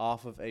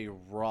off of a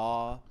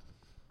raw,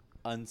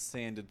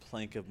 unsanded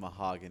plank of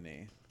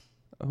mahogany,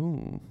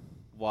 Oh.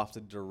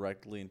 wafted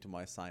directly into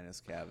my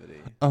sinus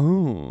cavity.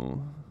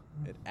 Oh.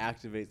 It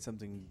activates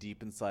something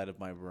deep inside of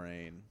my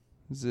brain.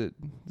 Does it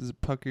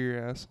pucker your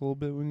ass a little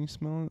bit when you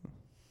smell it?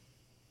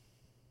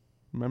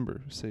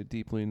 Remember, say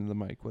deeply into the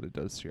mic what it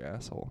does to your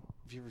asshole.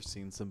 Have you ever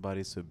seen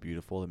somebody so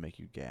beautiful to make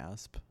you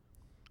gasp?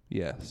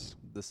 Yes.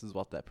 This is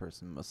what that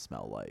person must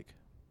smell like.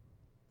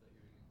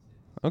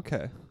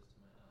 Okay.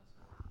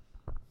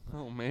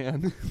 Oh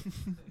man.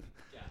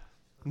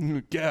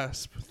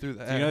 Gasp through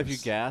the ass. Do you know if you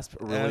gasp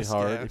really Ass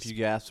hard, gasp. if you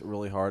gasp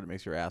really hard, it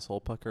makes your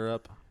asshole pucker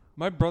up?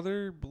 My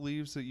brother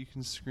believes that you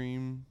can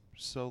scream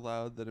so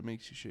loud that it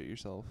makes you shit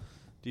yourself.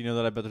 Do you know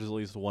that I bet there's at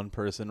least one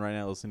person right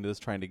now listening to this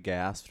trying to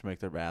gasp to make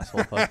their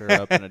asshole pucker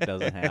up and it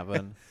doesn't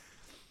happen?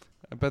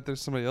 I bet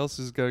there's somebody else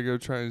who's got to go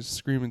try and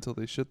scream until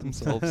they shit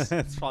themselves.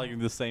 It's probably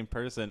the same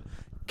person.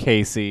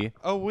 Casey.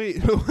 Oh,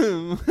 wait.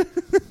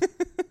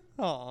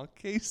 Aw,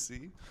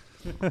 Casey.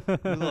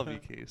 We love you,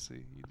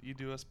 Casey. You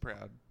do us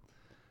proud.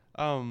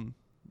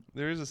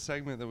 There is a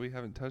segment that we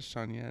haven't touched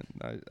on yet.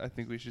 I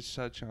think we should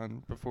touch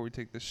on before we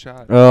take this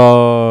shot.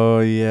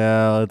 Oh,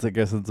 yeah. I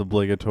guess it's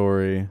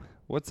obligatory.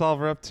 What's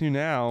Oliver up to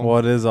now?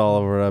 What is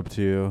Oliver up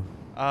to?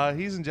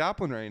 He's in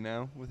Joplin right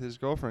now with his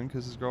girlfriend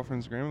because his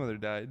girlfriend's grandmother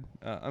died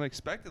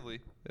unexpectedly.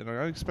 An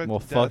unexpected Well,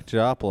 death. fuck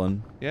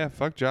Joplin. Yeah,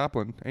 fuck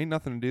Joplin. Ain't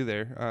nothing to do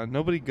there.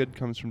 Nobody good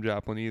comes from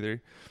Joplin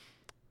either.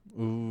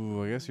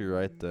 Ooh, I guess you're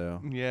right,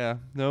 though. Yeah,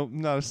 nope,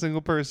 not a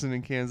single person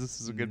in Kansas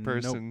is a good Nope.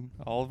 person.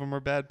 All of them are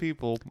bad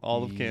people.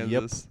 All of Yep.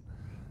 Kansas.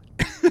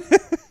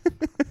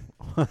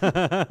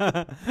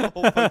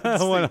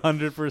 100%.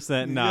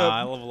 100%. Nah, Yep.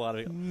 I love a lot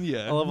of.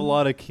 Yeah. I love a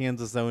lot of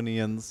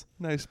Kansasonians,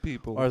 Nice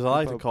people. or as I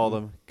like to Above call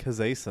them. them,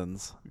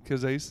 Kansasans.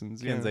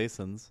 Kansasans. Yeah.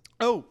 Kansasans.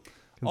 Oh,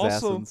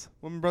 also, Kansasans.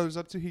 what my brother's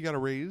up to, he got a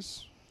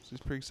raise. So he's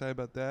pretty excited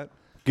about that.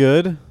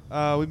 Good.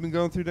 We've been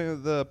going through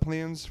the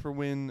plans for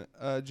when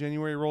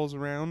January rolls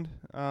around.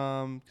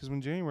 Because when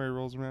January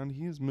rolls around,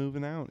 he is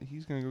moving out.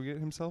 He's going to go get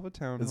himself a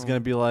townhome. It's gonna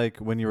be like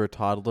when you were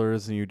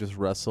toddlers and you just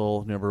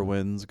wrestle. Whoever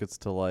wins gets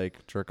to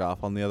like jerk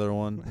off on the other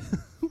one.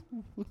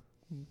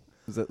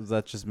 Is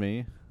that just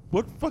me?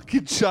 What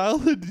fucking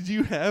childhood did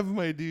you have,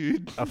 my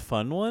dude? A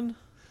fun one?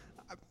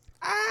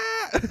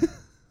 Ah!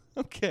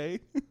 Okay.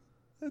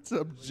 That's an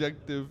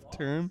objective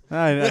term.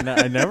 I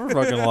never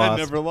fucking lost. I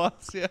never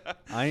lost, yeah.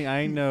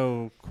 I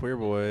know queer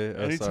boy.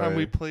 Oh, Anytime sorry.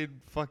 we played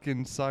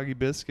fucking soggy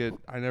biscuit,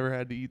 I never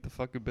had to eat the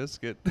fucking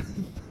biscuit.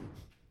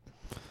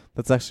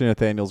 That's actually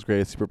Nathaniel's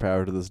greatest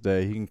superpower to this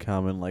day. He can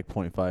come in like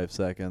 0.5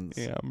 seconds.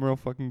 Yeah, I'm real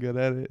fucking good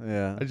at it.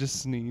 Yeah. I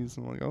just sneeze.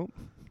 I'm like, oh,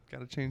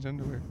 gotta change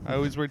underwear. I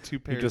always wear 2 You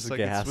pairs. just so I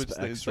can gasp switch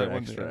the extra, inside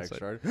one to the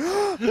extra,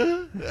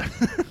 outside.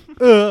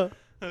 extra.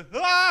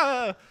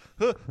 Ah!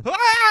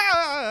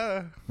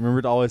 Ah!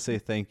 Remember to always say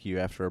thank you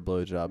after a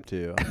blowjob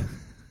too.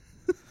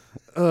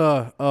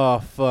 Oh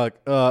fuck.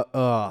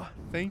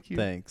 Thank you.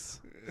 Thanks.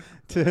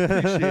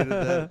 Appreciated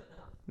that.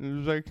 It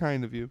was very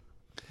kind of you.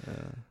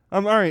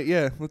 All right,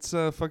 yeah. Let's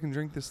fucking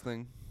drink this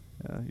thing.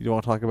 You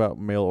want to talk about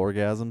male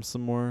orgasms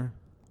some more?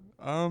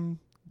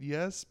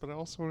 Yes, but I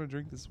also want to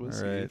drink this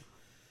whiskey.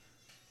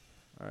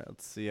 All right.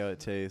 Let's see how it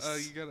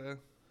tastes. You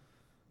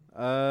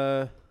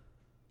gotta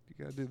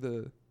do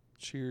the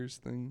cheers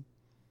thing.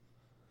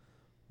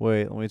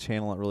 Wait, let me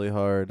channel it really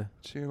hard.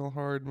 Channel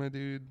hard, my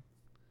dude.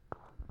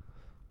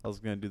 I was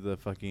gonna do the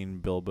fucking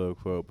Bilbo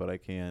quote, but I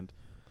can't.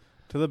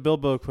 To the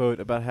Bilbo quote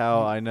about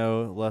how I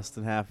know less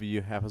than half of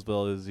you, half as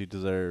well as you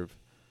deserve,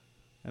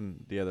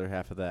 and the other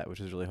half of that, which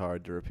is really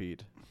hard to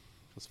repeat.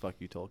 Just fuck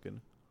you, Tolkien.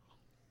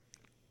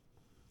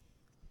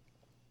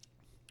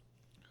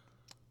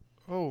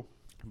 Oh,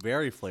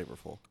 Very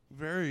flavorful.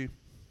 very.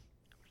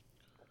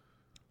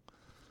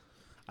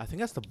 I think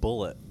that's the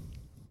bullet.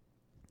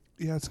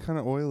 Yeah, it's kind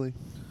of oily.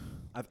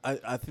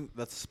 I think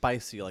that's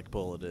spicy like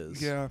bullet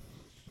is. Yeah,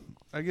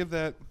 I'll give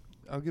that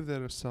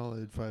a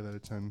solid 5 out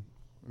of 10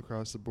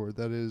 across the board.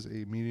 That is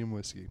a medium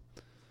whiskey.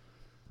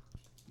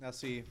 Now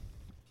see,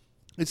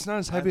 It's not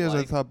as heavy as I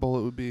like- thought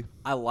Bullet would be.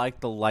 I like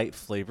the light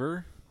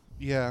flavor.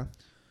 Yeah.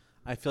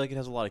 I feel like it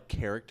has a lot of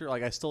character.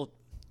 Like I still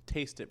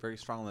taste it very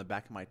strong on the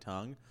back of my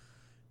tongue.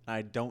 And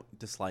I don't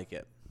dislike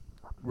it.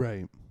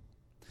 Right.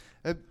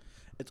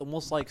 It's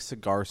almost like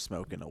cigar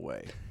smoke in a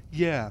way.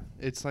 Yeah,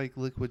 it's like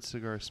liquid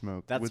cigar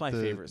smoke. That's with my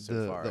the, favorite so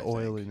the, far, The I think.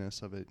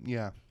 oiliness of it.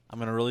 Yeah. I'm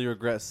gonna really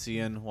regret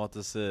seeing what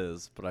this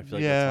is, but I feel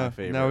like yeah. that's my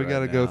favorite. Now we right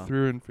gotta go now.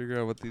 through and figure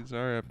out what these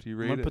are after you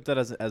I'm rate gonna it. put that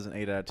as an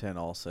 8 out of 10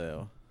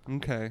 also.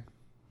 Okay.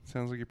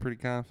 Sounds like you're pretty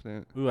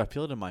confident. Ooh, I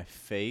feel it in my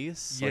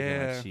face, like in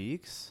my Yeah.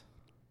 cheeks.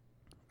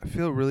 I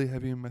feel it really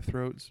heavy in my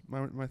throat.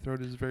 My throat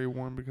is very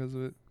warm because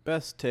of it.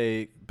 Best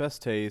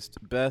taste,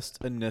 best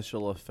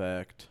initial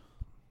effect.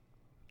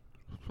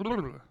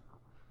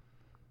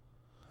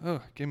 Oh,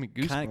 gave me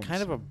goosebumps.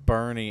 Kind of a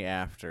burny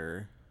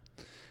after.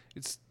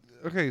 It's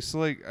okay. So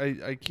like,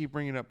 I keep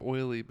bringing up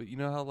oily, but you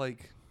know how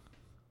like,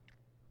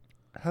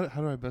 how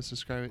do I best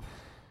describe it?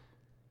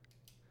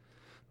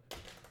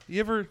 You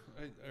ever?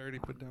 I already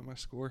put down my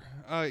score.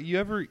 You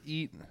ever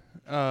eat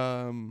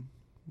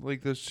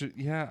like those?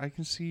 Yeah, I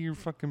can see your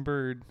fucking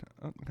bird.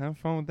 Have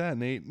fun with that,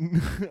 Nate.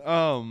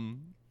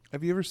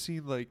 Have you ever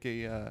seen like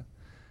a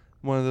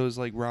one of those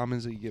like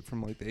ramens that you get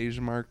from like the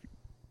Asian market,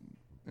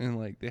 and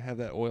like they have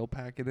that oil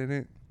packet in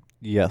it?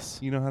 Yes.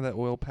 You know how that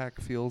oil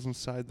pack feels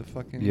inside the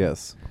fucking...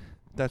 Yes.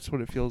 That's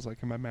what it feels like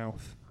in my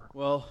mouth.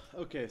 Well,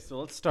 okay, so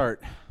let's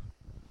start.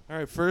 All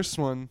right, first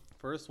one.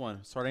 First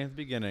one, starting at the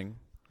beginning.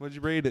 What'd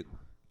you rate it?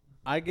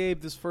 I gave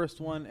this first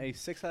one a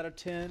 6 out of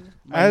 10.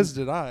 As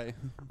did I.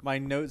 My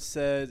note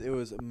says it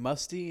was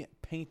musty,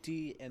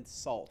 painty, and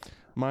salt.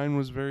 Mine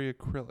was very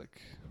acrylic.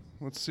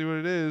 Let's see what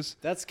it is.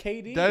 That's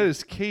KD. That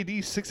is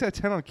KD. 6 out of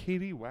 10 on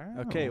KD. Wow.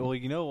 Okay, well,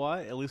 you know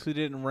what? At least we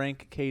didn't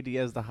rank KD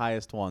as the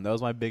highest one. That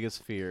was my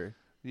biggest fear.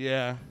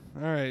 Yeah.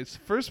 All right. So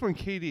first one,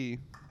 KD.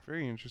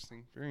 Very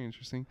interesting. Very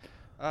interesting.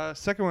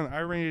 Second one, I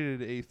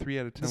rated it a 3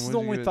 out of 10. This is What the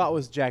did you one we give thought it?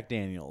 was Jack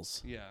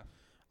Daniels. Yeah.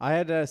 I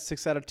had a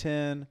 6 out of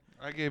 10.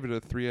 I gave it a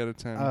 3 out of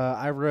 10.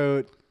 I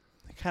wrote,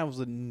 it kind of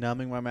was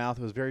numbing my mouth.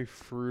 It was very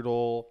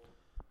fruity,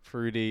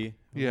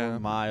 Yeah. more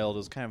mild. It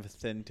was kind of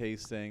thin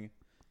tasting.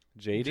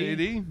 JD?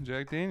 JD,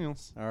 Jack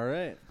Daniels. All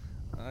right.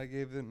 I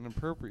gave it an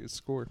appropriate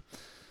score.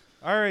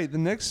 All right, the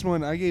next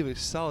one I gave a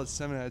solid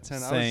 7 out of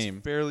 10. I Same.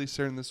 was fairly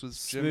certain this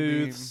was Jim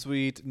Smooth, Beam.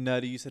 sweet,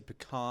 nutty. You said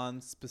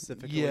pecan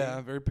specifically. Yeah,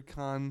 very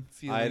pecan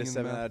feeling. I had a in the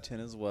 7 mouth. out of 10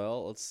 as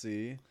well. Let's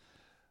see.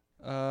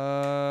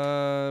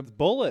 Uh,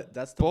 Bullet.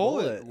 That's the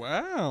bullet.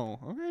 Wow.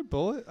 Okay,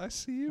 Bullet. I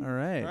see you. All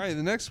right. All right,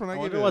 the next one I I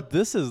give wonder it. what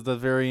this is, the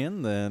very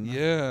end then.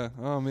 Yeah.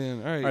 Oh man.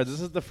 All right. All right,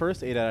 this is the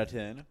first 8 out of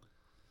 10.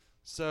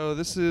 So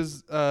this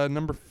is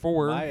number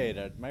 4.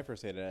 My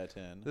first 8 out of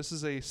 10. This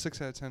is a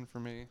 6 out of 10 for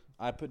me.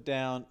 I put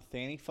down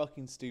Fanny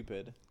fucking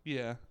stupid.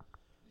 Yeah.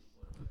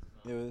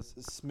 It was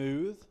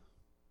smooth.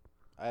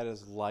 I had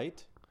as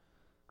light,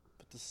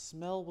 but the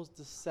smell was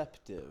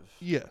deceptive.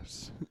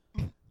 Yes.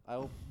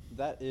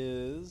 That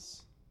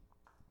is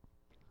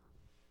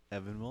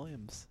Evan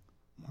Williams.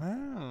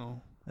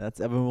 Wow. That's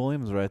Evan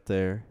Williams right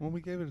there. Well,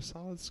 we gave it a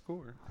solid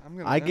score.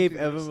 I gave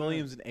Evan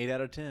Williams an 8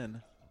 out of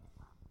 10.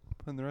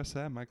 Putting the rest of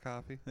that in my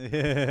coffee.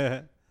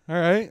 Yeah. All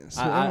right.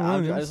 So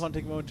I just want to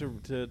take a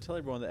moment to tell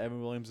everyone that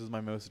Evan Williams is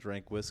my most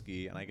drank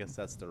whiskey, and I guess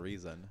that's the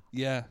reason.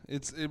 Yeah,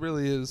 it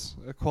really is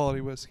a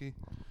quality whiskey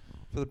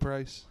for the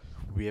price.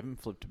 We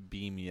haven't flipped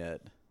Beam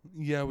yet.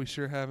 Yeah, we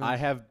sure haven't. I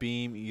have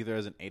Beam either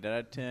as an 8 out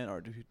of 10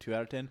 or 2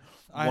 out of 10.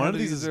 I One have of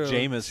these is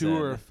Jameson. 2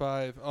 or a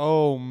 5.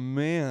 Oh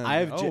man.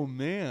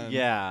 Man.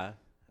 Yeah.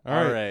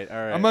 All right.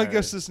 I'm gonna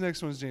guess this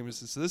next one's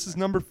Jameson. So this is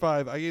number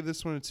 5. I gave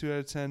this one a 2 out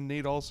of 10.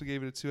 Nate also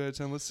gave it a 2 out of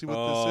 10. Let's see what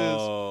this is.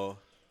 Oh,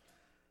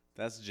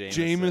 that's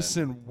Jameson.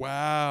 Jameson.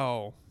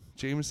 Wow.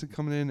 Jameson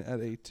coming in at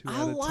a 2 out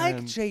of 10. I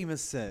like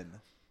Jameson.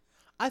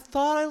 I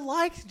thought I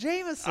liked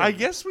Jameson. I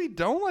guess we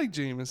don't like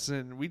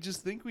Jameson. We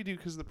just think we do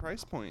because of the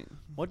price point.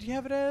 What do you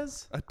have it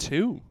as? A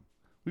 2.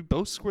 We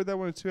both scored that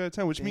one a 2 out of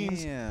 10, which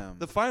means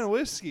the final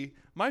whiskey,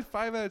 my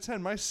 5 out of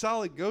 10, my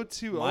solid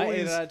go-to. My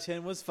always, 8 out of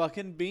 10 was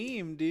fucking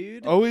Beam,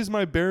 dude. Always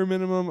my bare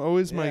minimum,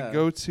 always my Yeah.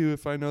 go-to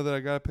if I know that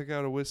I got to pick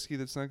out a whiskey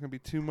that's not going to be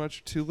too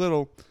much or too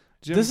little.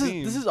 Jim This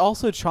Beam, is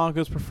also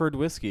Chonko's preferred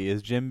whiskey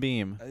is Jim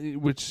Beam.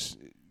 which,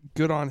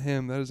 good on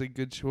him. That is a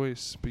good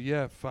choice. But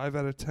yeah, 5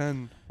 out of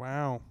 10.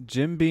 Wow.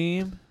 Jim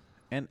Beam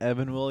and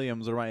Evan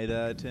Williams are my 8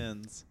 out of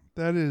 10s.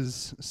 That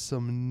is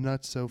some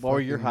nutso. What were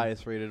your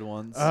highest rated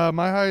ones?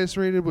 My highest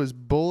rated was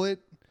Bullet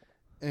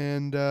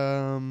and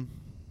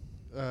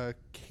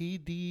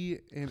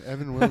KD and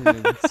Evan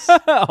Williams.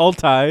 All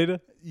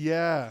tied.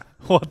 Yeah.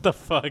 What the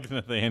fuck,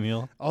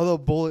 Nathaniel? Although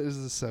Bullet is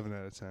a 7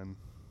 out of 10.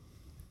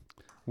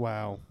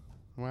 Wow.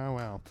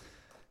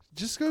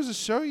 Just goes to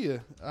show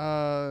you,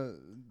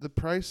 the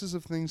prices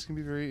of things can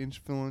be very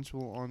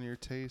influential on your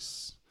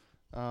tastes.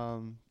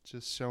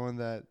 Just showing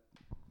that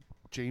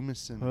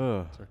Jameson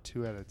are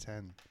 2 out of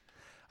 10.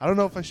 I don't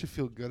know if I should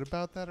feel good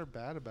about that or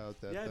bad about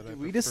that. Yeah, that dude, I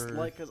we just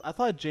prefer- because I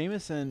thought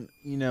Jameson,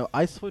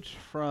 I switched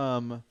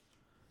from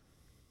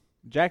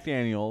Jack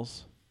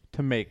Daniels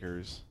to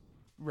Makers,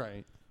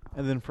 Right.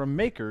 and then from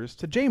Makers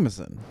to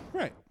Jameson,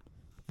 Right.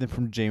 then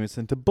from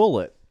Jameson to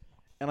Bullet.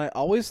 And I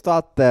always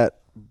thought that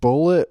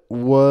Bullet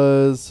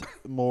was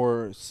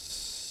more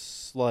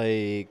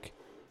like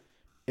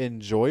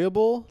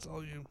enjoyable, That's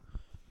all you.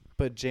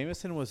 but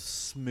Jameson was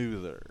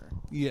smoother.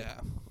 Yeah.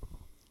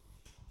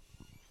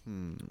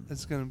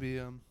 It's gonna be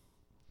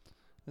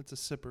it's a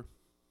sipper.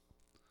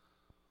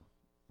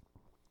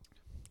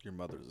 Your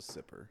mother's a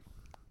sipper.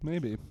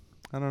 Maybe.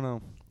 I don't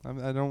know.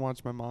 I don't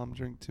watch my mom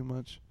drink too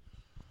much.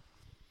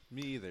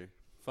 Me either.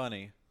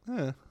 Funny.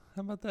 Yeah.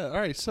 How about that? All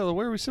right. So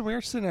where are we sitting? We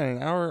are sitting at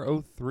an hour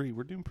 03.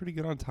 We're doing pretty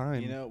good on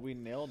time. We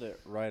nailed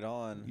it right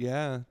on.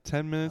 Yeah.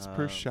 10 minutes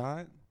per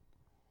shot.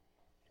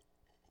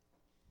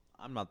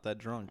 I'm not that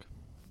drunk.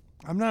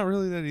 I'm not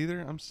really that either.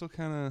 I'm still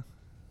kind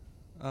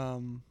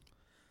of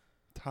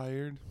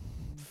tired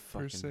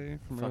per se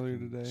from earlier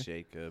today.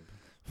 Jacob.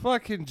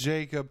 Fucking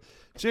Jacob.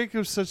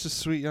 Jacob's such a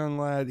sweet young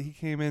lad. He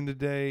came in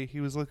today. He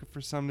was looking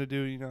for something to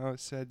do. I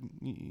said,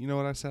 you know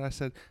what I said? I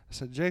said,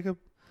 Jacob,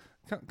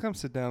 come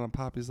sit down on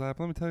Poppy's lap.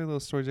 Let me tell you a little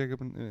story,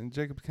 Jacob. And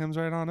Jacob comes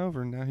right on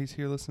over, and now he's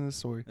here listening to the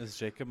story. Is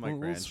Jacob my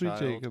Little grandchild?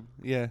 sweet Jacob.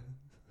 Yeah.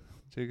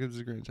 Jacob's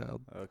a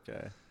grandchild.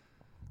 Okay.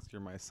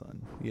 You're my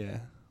son. Yeah.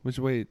 Which,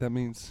 wait, that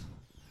means,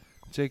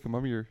 Jacob,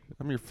 I'm your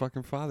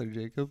fucking father,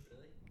 Jacob.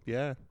 Really?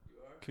 Yeah.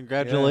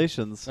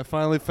 Congratulations. I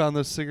finally found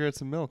those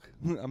cigarettes and milk.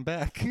 I'm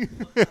back. You're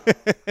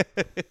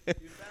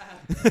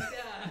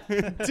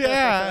back.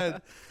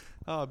 Dad.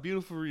 Oh,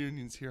 beautiful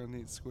reunions here on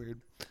 8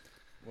 Squared.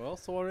 Well,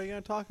 so what are we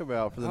going to talk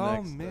about for the Oh,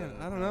 next man,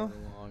 I don't know.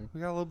 however long?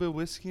 We got a little bit of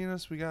whiskey in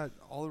us. We got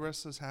all the rest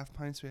of those half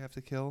pints we have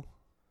to kill.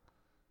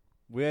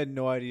 We had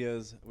no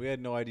ideas. We had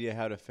no idea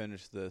how to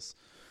finish this.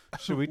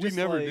 Should we We just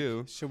never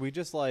do. Should we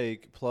just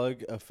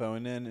plug a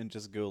phone in and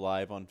just go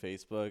live on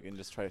Facebook and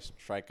just try to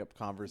strike up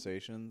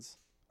conversations?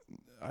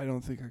 I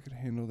don't think I could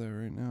handle that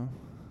right now.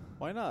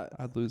 Why not?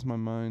 I'd lose my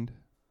mind.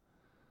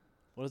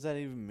 What does that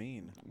even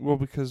mean? Well,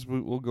 because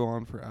we'll go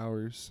on for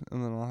hours,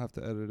 and then I'll have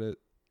to edit it.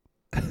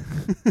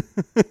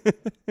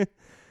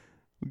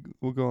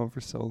 We'll go on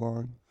for so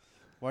long.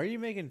 Why are you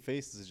making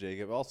faces,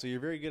 Jacob? Also, you're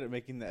very good at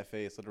making that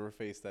face, whatever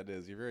face that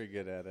is. You're very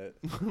good at it.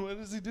 What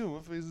is he doing?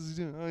 What face is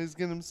he doing? Oh, he's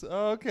getting him.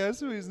 Oh, okay, I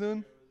see what he's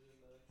doing.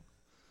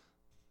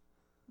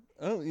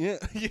 Oh, yeah.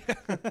 Yeah.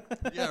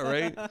 Yeah,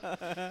 right?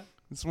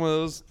 It's one of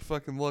those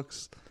fucking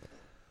looks.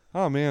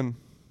 Oh, man.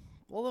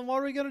 Well, then what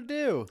are we going to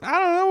do? I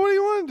don't know. What do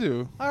you want to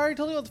do? I already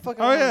told you what the fuck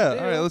I Oh, want yeah. to do.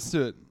 All right, let's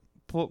do it.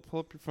 Pull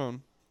up your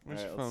phone.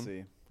 Where's All your right, phone? let's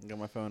see. I got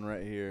my phone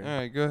right here. All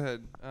right, go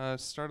ahead.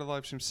 Start a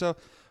live stream. So,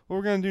 what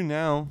we're going to do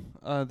now,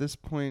 this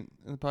point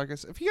in the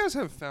podcast, if you guys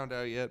haven't found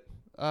out yet,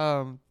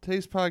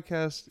 Today's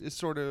podcast is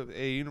sort of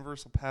a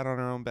universal pat on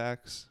our own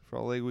backs for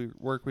all the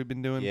work we've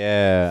been doing.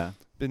 Yeah.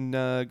 Been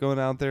going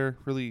out there,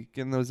 really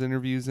getting those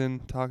interviews in,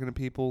 talking to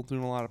people,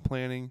 doing a lot of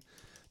planning,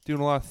 doing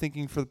a lot of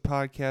thinking for the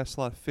podcast,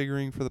 a lot of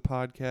figuring for the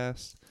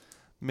podcast,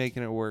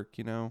 making it work,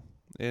 you know.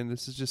 And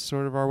this is just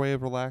sort of our way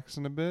of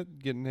relaxing a bit,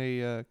 getting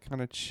a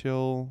kind of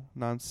chill,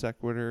 non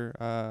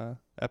sequitur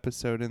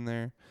episode in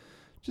there.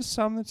 Just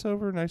something that's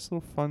over a nice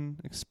little fun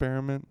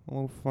experiment, a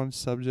little fun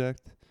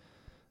subject.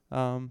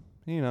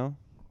 You know,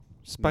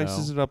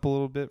 spices it up a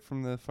little bit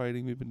from the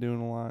fighting we've been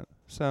doing a lot.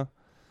 So,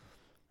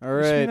 All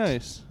right.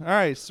 nice. All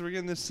right, so we're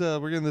getting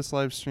this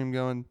live stream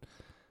going.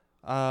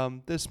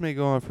 This may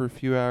go on for a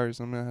few hours.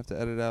 I'm gonna have to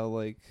edit out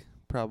like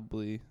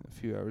probably a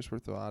few hours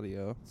worth of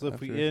audio. So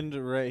if we end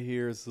right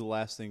here, is the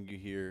last thing you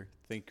hear.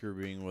 Thank you for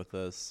being with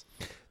us.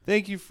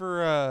 Thank you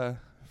for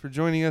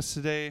joining us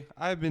today.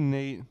 I've been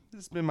Nate.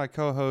 This has been my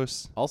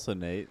co-host. Also,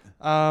 Nate.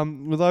 We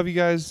love you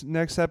guys.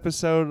 Next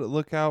episode,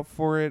 look out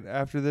for it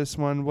after this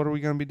one. What are we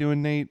going to be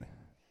doing, Nate?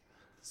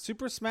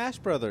 Super Smash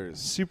Brothers.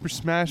 Super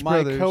Smash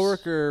My Brothers.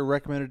 coworker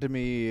recommended to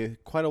me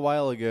quite a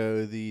while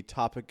ago the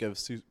topic of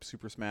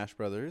Super Smash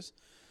Brothers.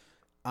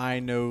 I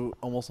know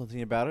almost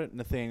nothing about it.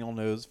 Nathaniel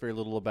knows very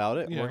little about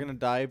it. Yeah. We're going to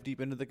dive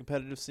deep into the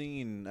competitive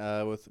scene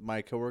with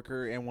my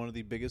coworker and one of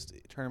the biggest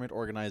tournament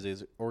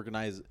organizers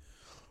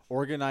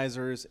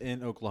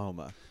in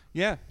Oklahoma.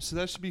 Yeah, so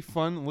that should be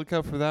fun. Look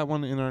out for that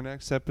one in our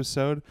next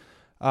episode.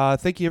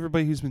 Thank you,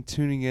 everybody who's been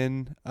tuning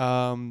in.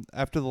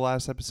 After the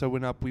last episode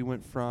went up, we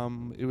went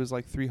from, it was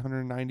like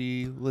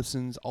 390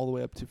 listens all the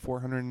way up to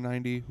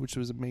 490, which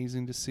was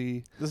amazing to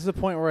see. This is a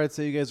point where I'd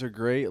say you guys are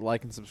great,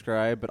 like and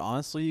subscribe, but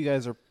honestly, you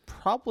guys are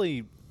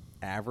probably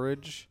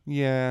average.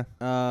 Yeah,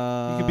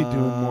 you could be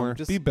doing more.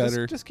 Be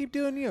better. Just keep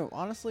doing you.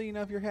 Honestly, you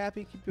know, if you're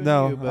happy, keep doing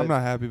No, you. But I'm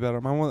not happy about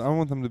them. I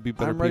want them to be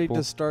better I'm ready people.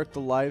 to start the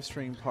live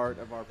stream part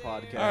of our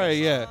podcast. All right,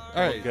 yeah.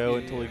 All right. We'll go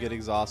until we get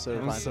exhausted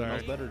and I'm find something sorry.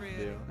 else better to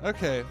do.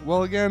 Okay.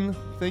 Well, again,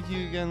 thank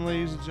you again,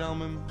 ladies and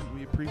gentlemen.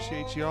 We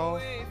appreciate y'all.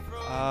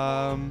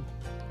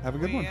 Have a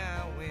good one.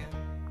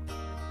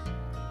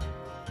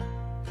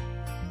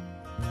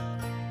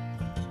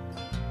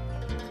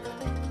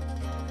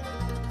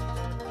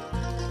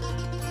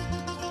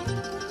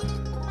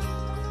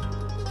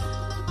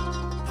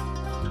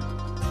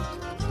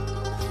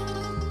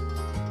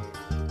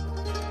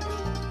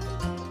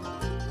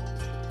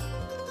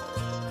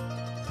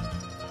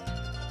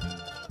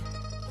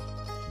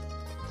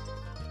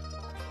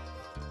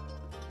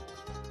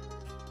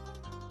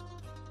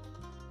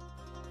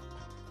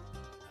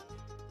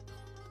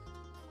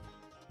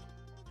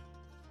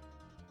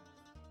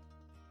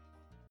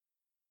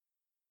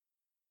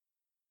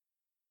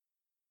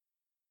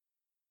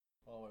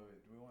 Oh, wait.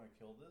 Do we want to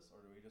kill this,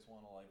 or do we just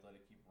want to like let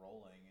it keep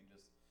rolling and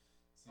just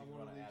see if we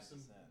want to add this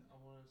in? I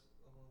want to leave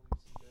some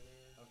dead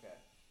air. Okay.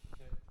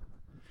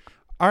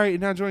 All right,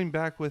 now joining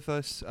back with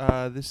us,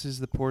 this is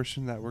the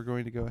portion that we're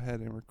going to go ahead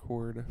and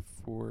record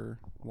for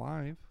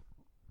live.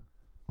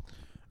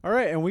 All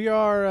right, and we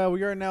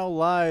are now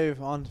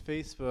live on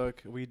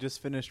Facebook. We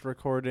just finished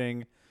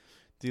recording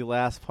the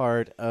last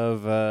part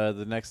of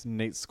the next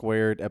Nate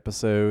Squared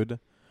episode,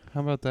 How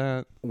about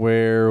that?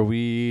 where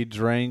we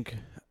drank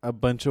a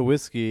bunch of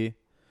whiskey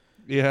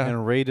Yeah.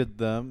 and rated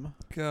them,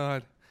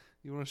 God,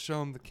 you want to show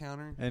them the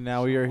counter? and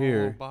now we are Little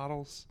here.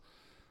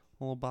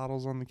 little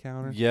bottles on the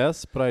counter.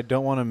 Yes, but I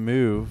don't want to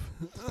move.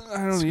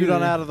 I don't Scoot on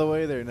either. out of the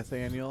way there,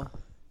 Nathaniel.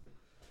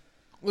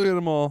 Look at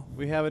them all.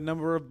 We have a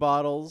number of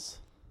bottles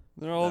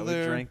They're all that we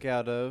there. drank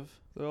out of.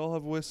 They all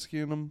have whiskey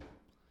in them.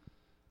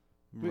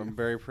 I'm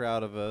very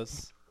proud of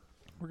us.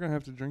 We're gonna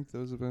have to drink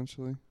those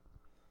eventually.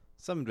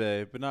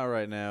 Someday, but not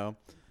right now.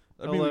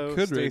 I mean, Hello, we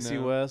could Stacey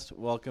right now. West.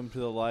 Welcome to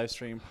the live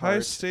stream Hi, part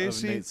of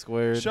Stacey. Nate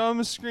Squared. Show them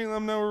the screen. Let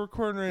them know we're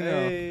recording right now.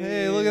 Hey,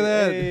 Hey, look at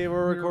that. Hey,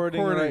 we're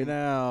recording right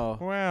now.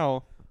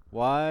 Wow.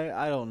 Why?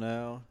 I don't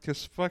know.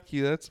 'Cause fuck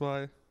you. That's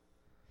why.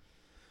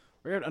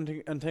 We're going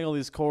to untangle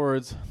these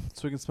cords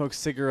so we can smoke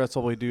cigarettes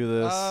while we do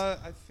this.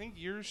 I think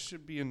yours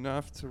should be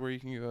enough to where you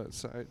can go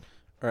outside.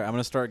 All right, I'm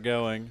going to start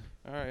going.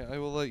 All right, I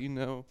will let you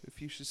know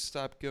if you should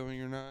stop going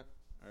or not.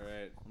 All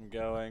right, I'm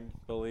going.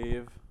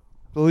 Believe.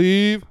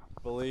 Believe.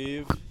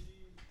 Believe.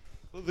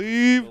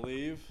 Believe.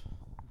 Believe.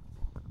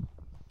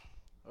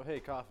 Oh, hey,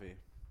 coffee.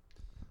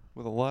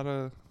 With a lot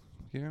of,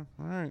 yeah,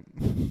 all right.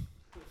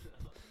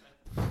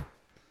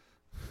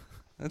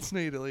 That's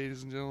Nate,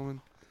 ladies and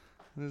gentlemen.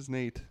 That is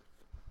Nate.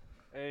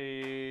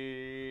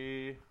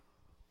 Hey.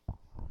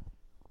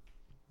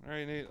 All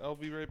right, Nate, I'll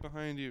be right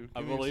behind you. I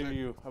Give me a believe sec.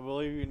 you. I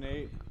believe you,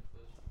 Nate.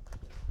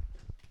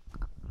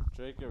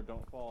 Jacob,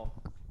 don't fall.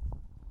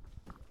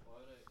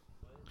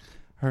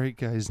 All right,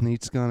 guys,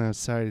 Nate's gone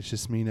outside. It's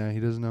just me now. He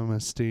doesn't know I'm going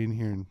to stay in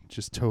here and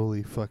just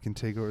totally fucking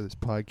take over this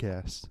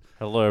podcast.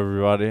 Hello,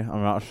 everybody.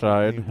 I'm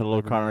outside. Hey, Hello,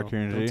 never Connor know.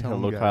 Kinsey. Don't tell 'em,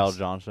 Hello, Kyle guys.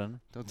 Johnson.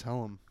 Don't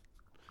tell him.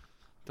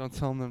 Don't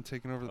tell him that I'm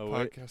taking over the Oh,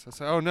 wait. podcast. I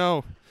said, oh,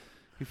 no.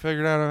 He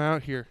figured out I'm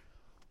out here.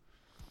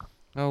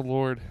 Oh,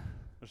 Lord.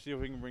 Let's see if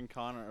we can bring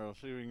Connor, or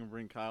let's see if we can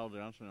bring Kyle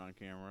Johnson on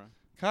camera.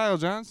 Kyle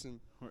Johnson.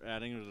 We're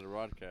adding him to the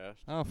broadcast.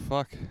 Oh,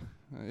 fuck.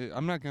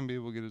 I'm not gonna be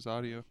able to get his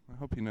audio. I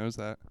hope he knows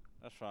that.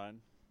 That's fine.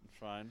 That's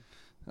fine.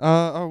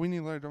 Oh, we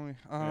need lighter, don't we?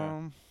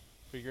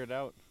 Figure it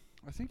out.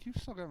 I think you've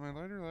still got my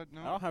lighter.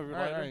 No, I don't have your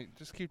all right, lighter. All right,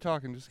 just keep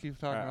talking. Just keep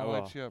talking. All right, I'll I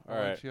light will. you up. All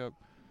I'll right. light you up.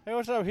 Hey,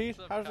 what's up, Heath?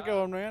 What's up, How's it Kyle?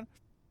 going, man?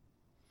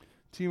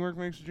 Teamwork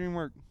makes the dream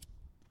work.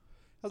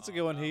 How's it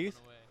going, Kyle Heath?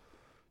 went away.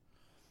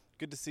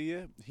 Good to see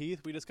you,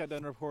 Heath. We just got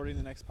done recording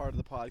the next part of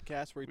the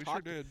podcast where We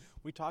sure did.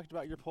 we talked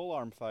about your pole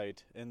arm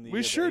fight in the, We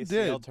the sure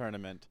ACL did.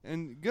 tournament.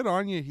 And good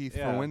on you, Heath,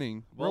 Yeah. for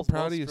winning. Real Well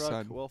proud of you, struck,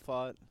 son. Well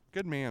fought.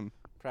 Good man.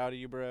 Proud of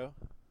you, bro.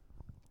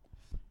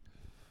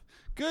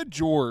 Good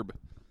jorb.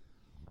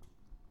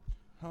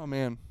 Oh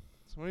man.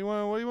 So what do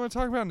you want to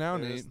talk about now,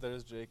 Nate?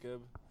 There's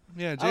Jacob.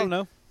 Yeah, I don't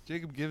know.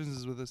 Jacob Givens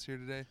is with us here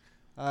today.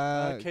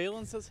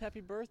 Kaylin says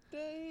happy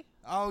birthday.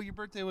 Oh, your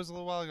birthday was a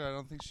little while ago. I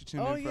don't think she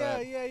tuned Oh in for yeah,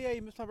 that. yeah.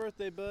 You missed my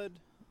birthday, bud.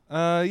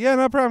 Yeah,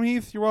 no problem,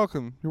 Heath. You're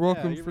welcome. You're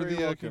welcome you're for very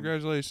the welcome.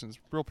 congratulations.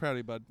 Real proud of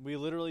you, bud. We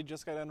literally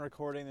just got done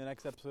recording the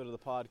next episode of the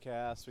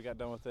podcast. We got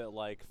done with it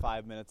like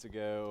 5 minutes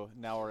ago.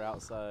 Now we're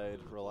outside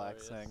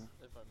relaxing. Glorious,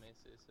 if I may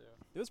say so.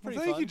 It was Well, pretty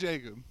thank fun. you,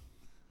 Jacob.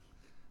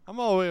 I'm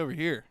all the way over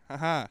here. Ha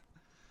ha.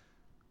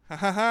 Ha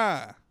ha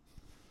ha.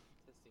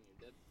 Testing your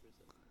dead for a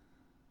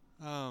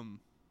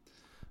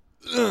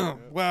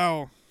second.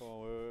 Wow.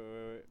 Oh,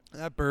 wait.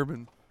 That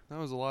bourbon. That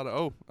was a lot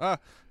of.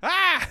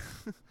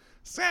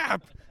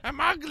 Sap. I'm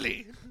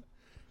ugly.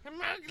 I'm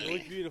You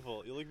look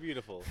beautiful. You look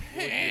beautiful.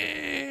 You look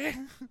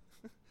beautiful.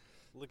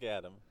 Look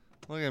at him.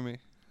 Look at me.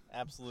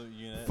 Absolute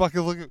unit.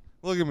 Fucking look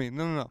at me.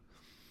 No.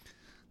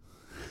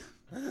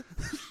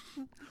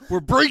 We're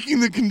breaking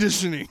the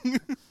conditioning.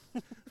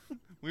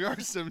 We are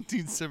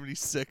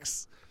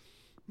 1776.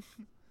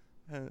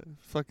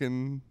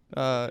 Fucking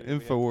We have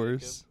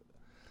Infowars.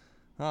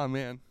 Oh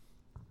man.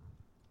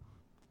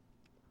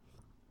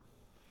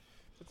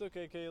 It's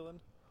okay, Kaylin.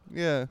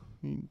 Yeah,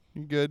 you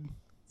good.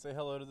 Say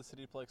hello to the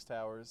Cityplex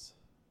Towers.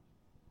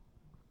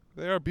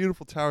 They are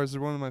beautiful towers.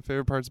 They're one of my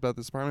favorite parts about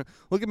this apartment.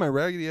 Look at my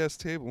raggedy ass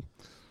table.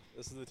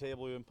 This is the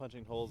table we've been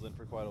punching holes in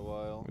for quite a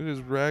while. It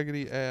is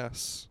raggedy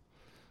ass.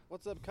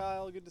 What's up,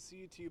 Kyle? Good to see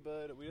you too,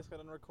 bud. We just got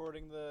done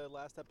recording the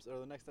last episode, or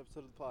the next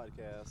episode of the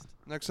podcast,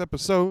 Next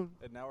episode.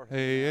 and now we're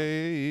Hey,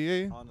 hanging hey,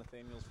 hey. out on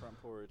Nathaniel's front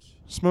porch.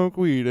 Smoke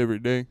weed every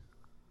day.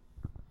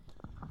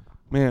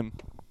 Man.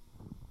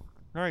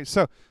 All right,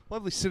 so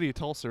lovely city of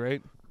Tulsa,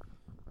 right?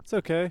 It's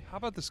okay, How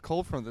about this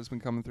cold front that's been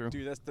coming through?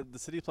 dude. That's the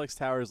Cityplex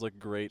Towers look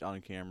great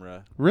on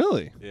camera.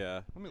 Really?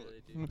 Yeah, Let me Yeah,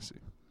 they do. let me see.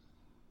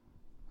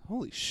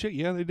 Holy shit!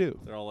 Yeah, they do.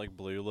 they're all like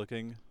blue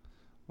looking.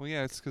 Well,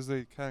 yeah, it's because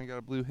they kind of got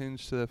a blue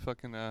hinge to the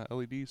fucking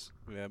LEDs.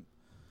 Yep.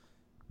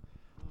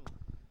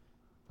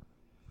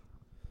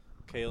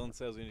 Kaylin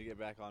says we need to get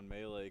back on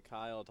Melee.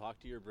 Kyle, talk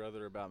to your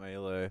brother about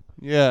Melee.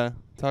 Yeah,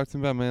 talk to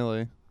them about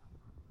Melee.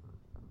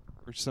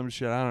 Or some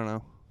shit. I don't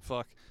know.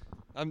 Fuck.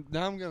 I'm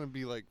gonna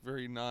be like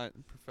very not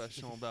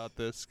professional about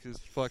this because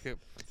fuck it.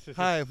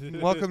 Hi,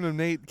 welcome to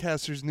Nate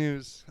Caster's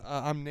News.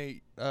 I'm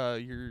Nate,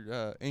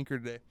 your anchor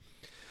today.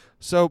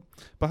 So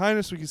behind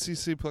us we can see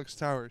Cplex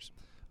Towers.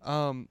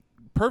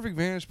 Perfect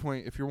vantage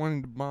point if you're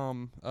wanting to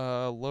bomb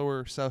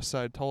lower South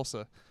Side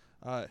Tulsa.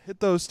 Hit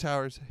those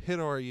towers, hit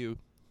RU,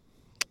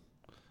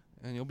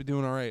 and you'll be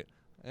doing all right.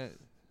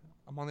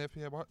 I'm on the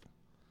FBI bot.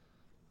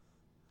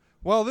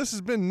 Well, this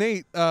has been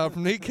Nate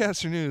from Nate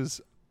Caster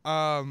News.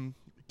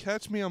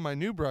 Catch me on my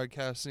new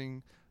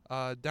broadcasting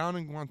down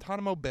in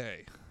Guantanamo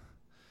Bay.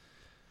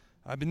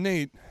 I've been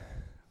Nate.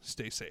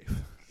 Stay safe.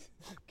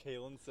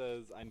 Kaylin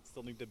says I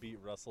still need to beat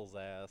Russell's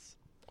ass.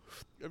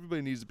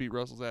 Everybody needs to beat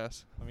Russell's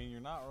ass. I mean,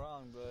 you're not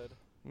wrong, bud.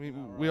 We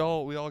Not we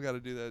wrong. all got to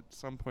do that at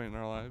some point in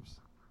our lives.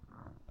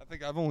 I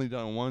think I've only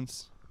done it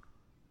once.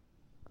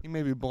 He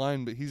may be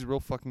blind, but he's real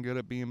fucking good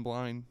at being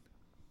blind.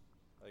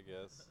 I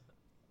guess.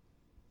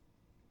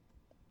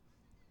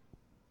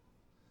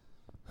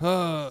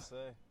 I Say.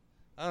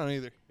 don't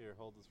either. Here,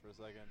 hold this for a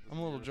second. This I'm is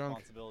a your little drunk.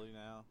 Responsibility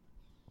now.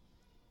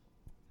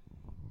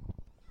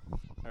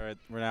 All right,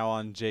 we're now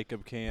on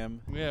Jacob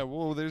Cam. Yeah,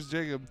 whoa, there's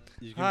Jacob.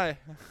 You can, Hi.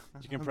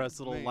 You can press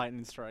the little Nate.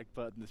 lightning strike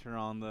button to turn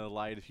on the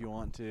light if you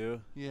want to.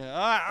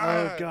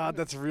 Yeah. Oh God,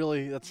 that's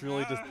really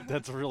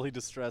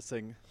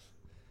distressing.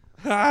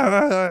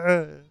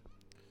 Little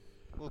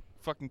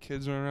fucking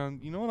kids running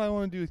around. You know what I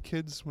want to do with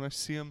kids when I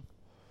see them?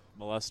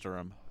 Molester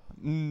him.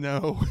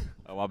 No.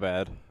 Oh, my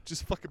bad.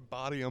 Just fucking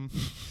body them.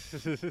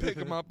 Pick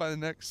them up by the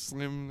neck, slam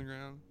them on the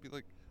ground. Be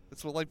like,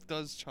 that's what life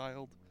does,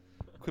 child.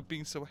 Quit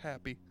being so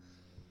happy.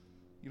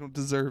 You don't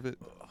deserve it.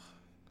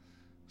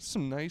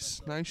 Some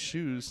nice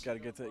shoes. Gotta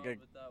get to With gotta,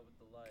 that,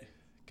 with the light.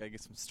 gotta get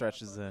some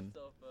stretches I find in.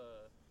 myself,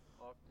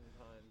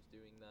 oftentimes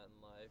doing that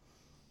in life.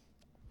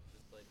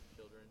 Just like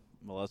children.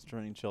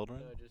 Molesting children?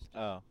 No, just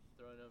Oh.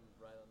 throwing them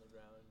right on the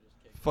ground and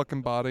just kicking Fucking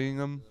them bodying and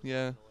them. then Yeah.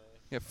 running away.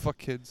 Yeah, fuck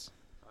kids.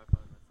 I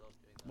find myself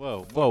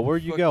doing that. Whoa, where are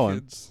you Fuck going?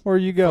 Kids. Where are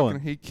you Fucking going?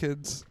 hate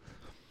kids.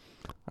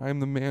 I'm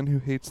the man who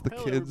hates the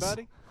Hello, kids.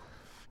 everybody.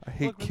 I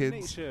hate Welcome to the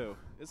Nate kids. Show.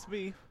 It's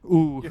me,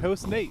 Ooh. your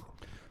host Nate.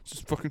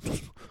 Just fucking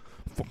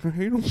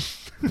hate them.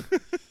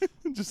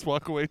 Just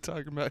walk away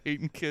talking about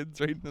hating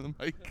kids right into the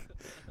mic.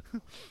 I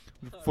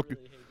fucking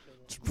really hate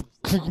children.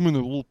 Kick them in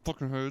their little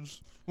fucking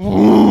heads.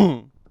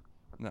 Nah.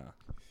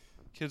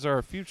 Kids are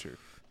our future.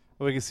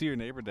 Well, we can see your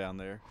neighbor down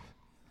there.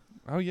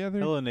 Oh, yeah,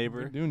 they're Hello,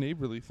 neighbor. doing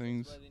neighborly That's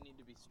things. why they need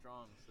to be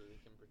strong so they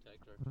can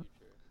protect our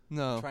future.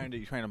 No.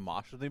 You trying to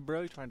mosh with me,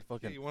 bro? You trying to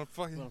fucking? Yeah, you want to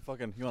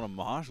fucking... You want to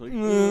mosh? Like,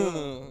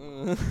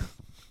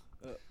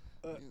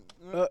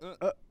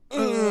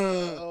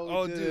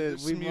 oh, dude,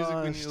 there's we some music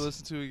we need moshed. to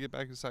listen to to get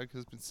back inside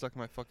because it's been stuck in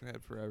my fucking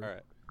head forever. All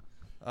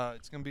right.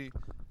 It's going to be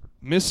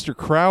Mr.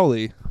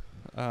 Crowley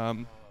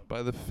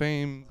by the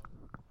famed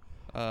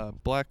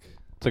Black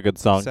It's a good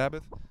song.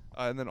 Sabbath.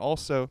 And then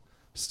also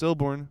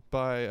Stillborn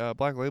by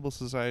Black Label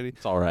Society.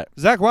 It's all right.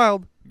 Zach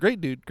Wilde,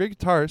 great dude, great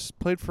guitarist.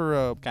 Played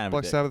for Kind of a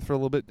Black dick. Sabbath for a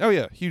little bit. Oh,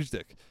 yeah, huge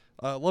dick.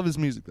 Love his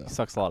music, though. He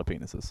sucks a lot of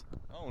penises.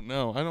 Oh,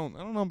 no, I don't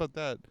know about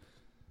that.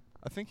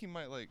 I think he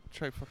might, like,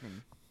 try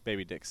fucking...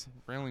 Baby dicks.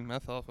 railing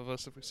meth off of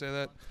us if we say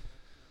that.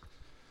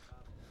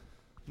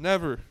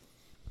 Never.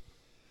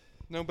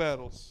 No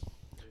battles.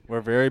 We're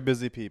very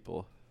busy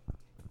people.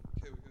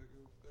 Okay, we gotta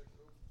go back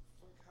over.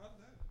 Fuck, how did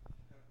that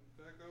happen?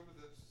 Back over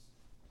this.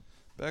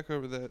 Back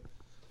over that.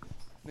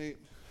 Nate,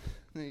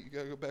 you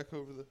gotta go back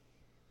over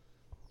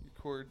your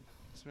cord.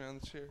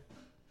 Surround the chair.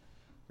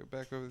 Go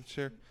back over the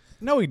chair.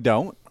 No, we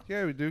don't.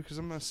 Yeah, we do, because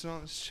I'm gonna sit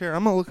on this chair.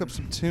 I'm gonna look up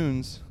some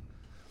tunes.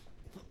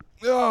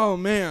 Oh,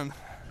 man.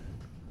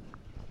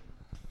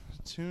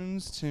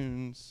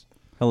 Tunes.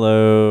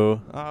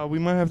 Hello. We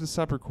might have to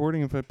stop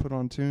recording if I put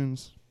on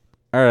tunes.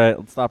 All right,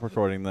 let's stop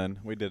recording then.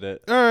 We did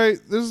it. All right,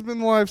 this has been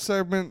the live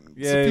segment.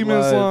 It's a Yay, few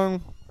minutes live.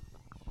 long.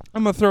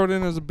 I'm going to throw it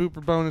in as a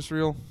booper bonus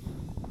reel.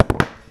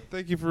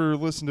 Thank you for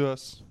listening to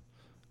us.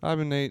 I've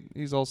been Nate.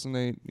 He's also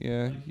Nate.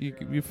 Yeah,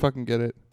 you fucking get it.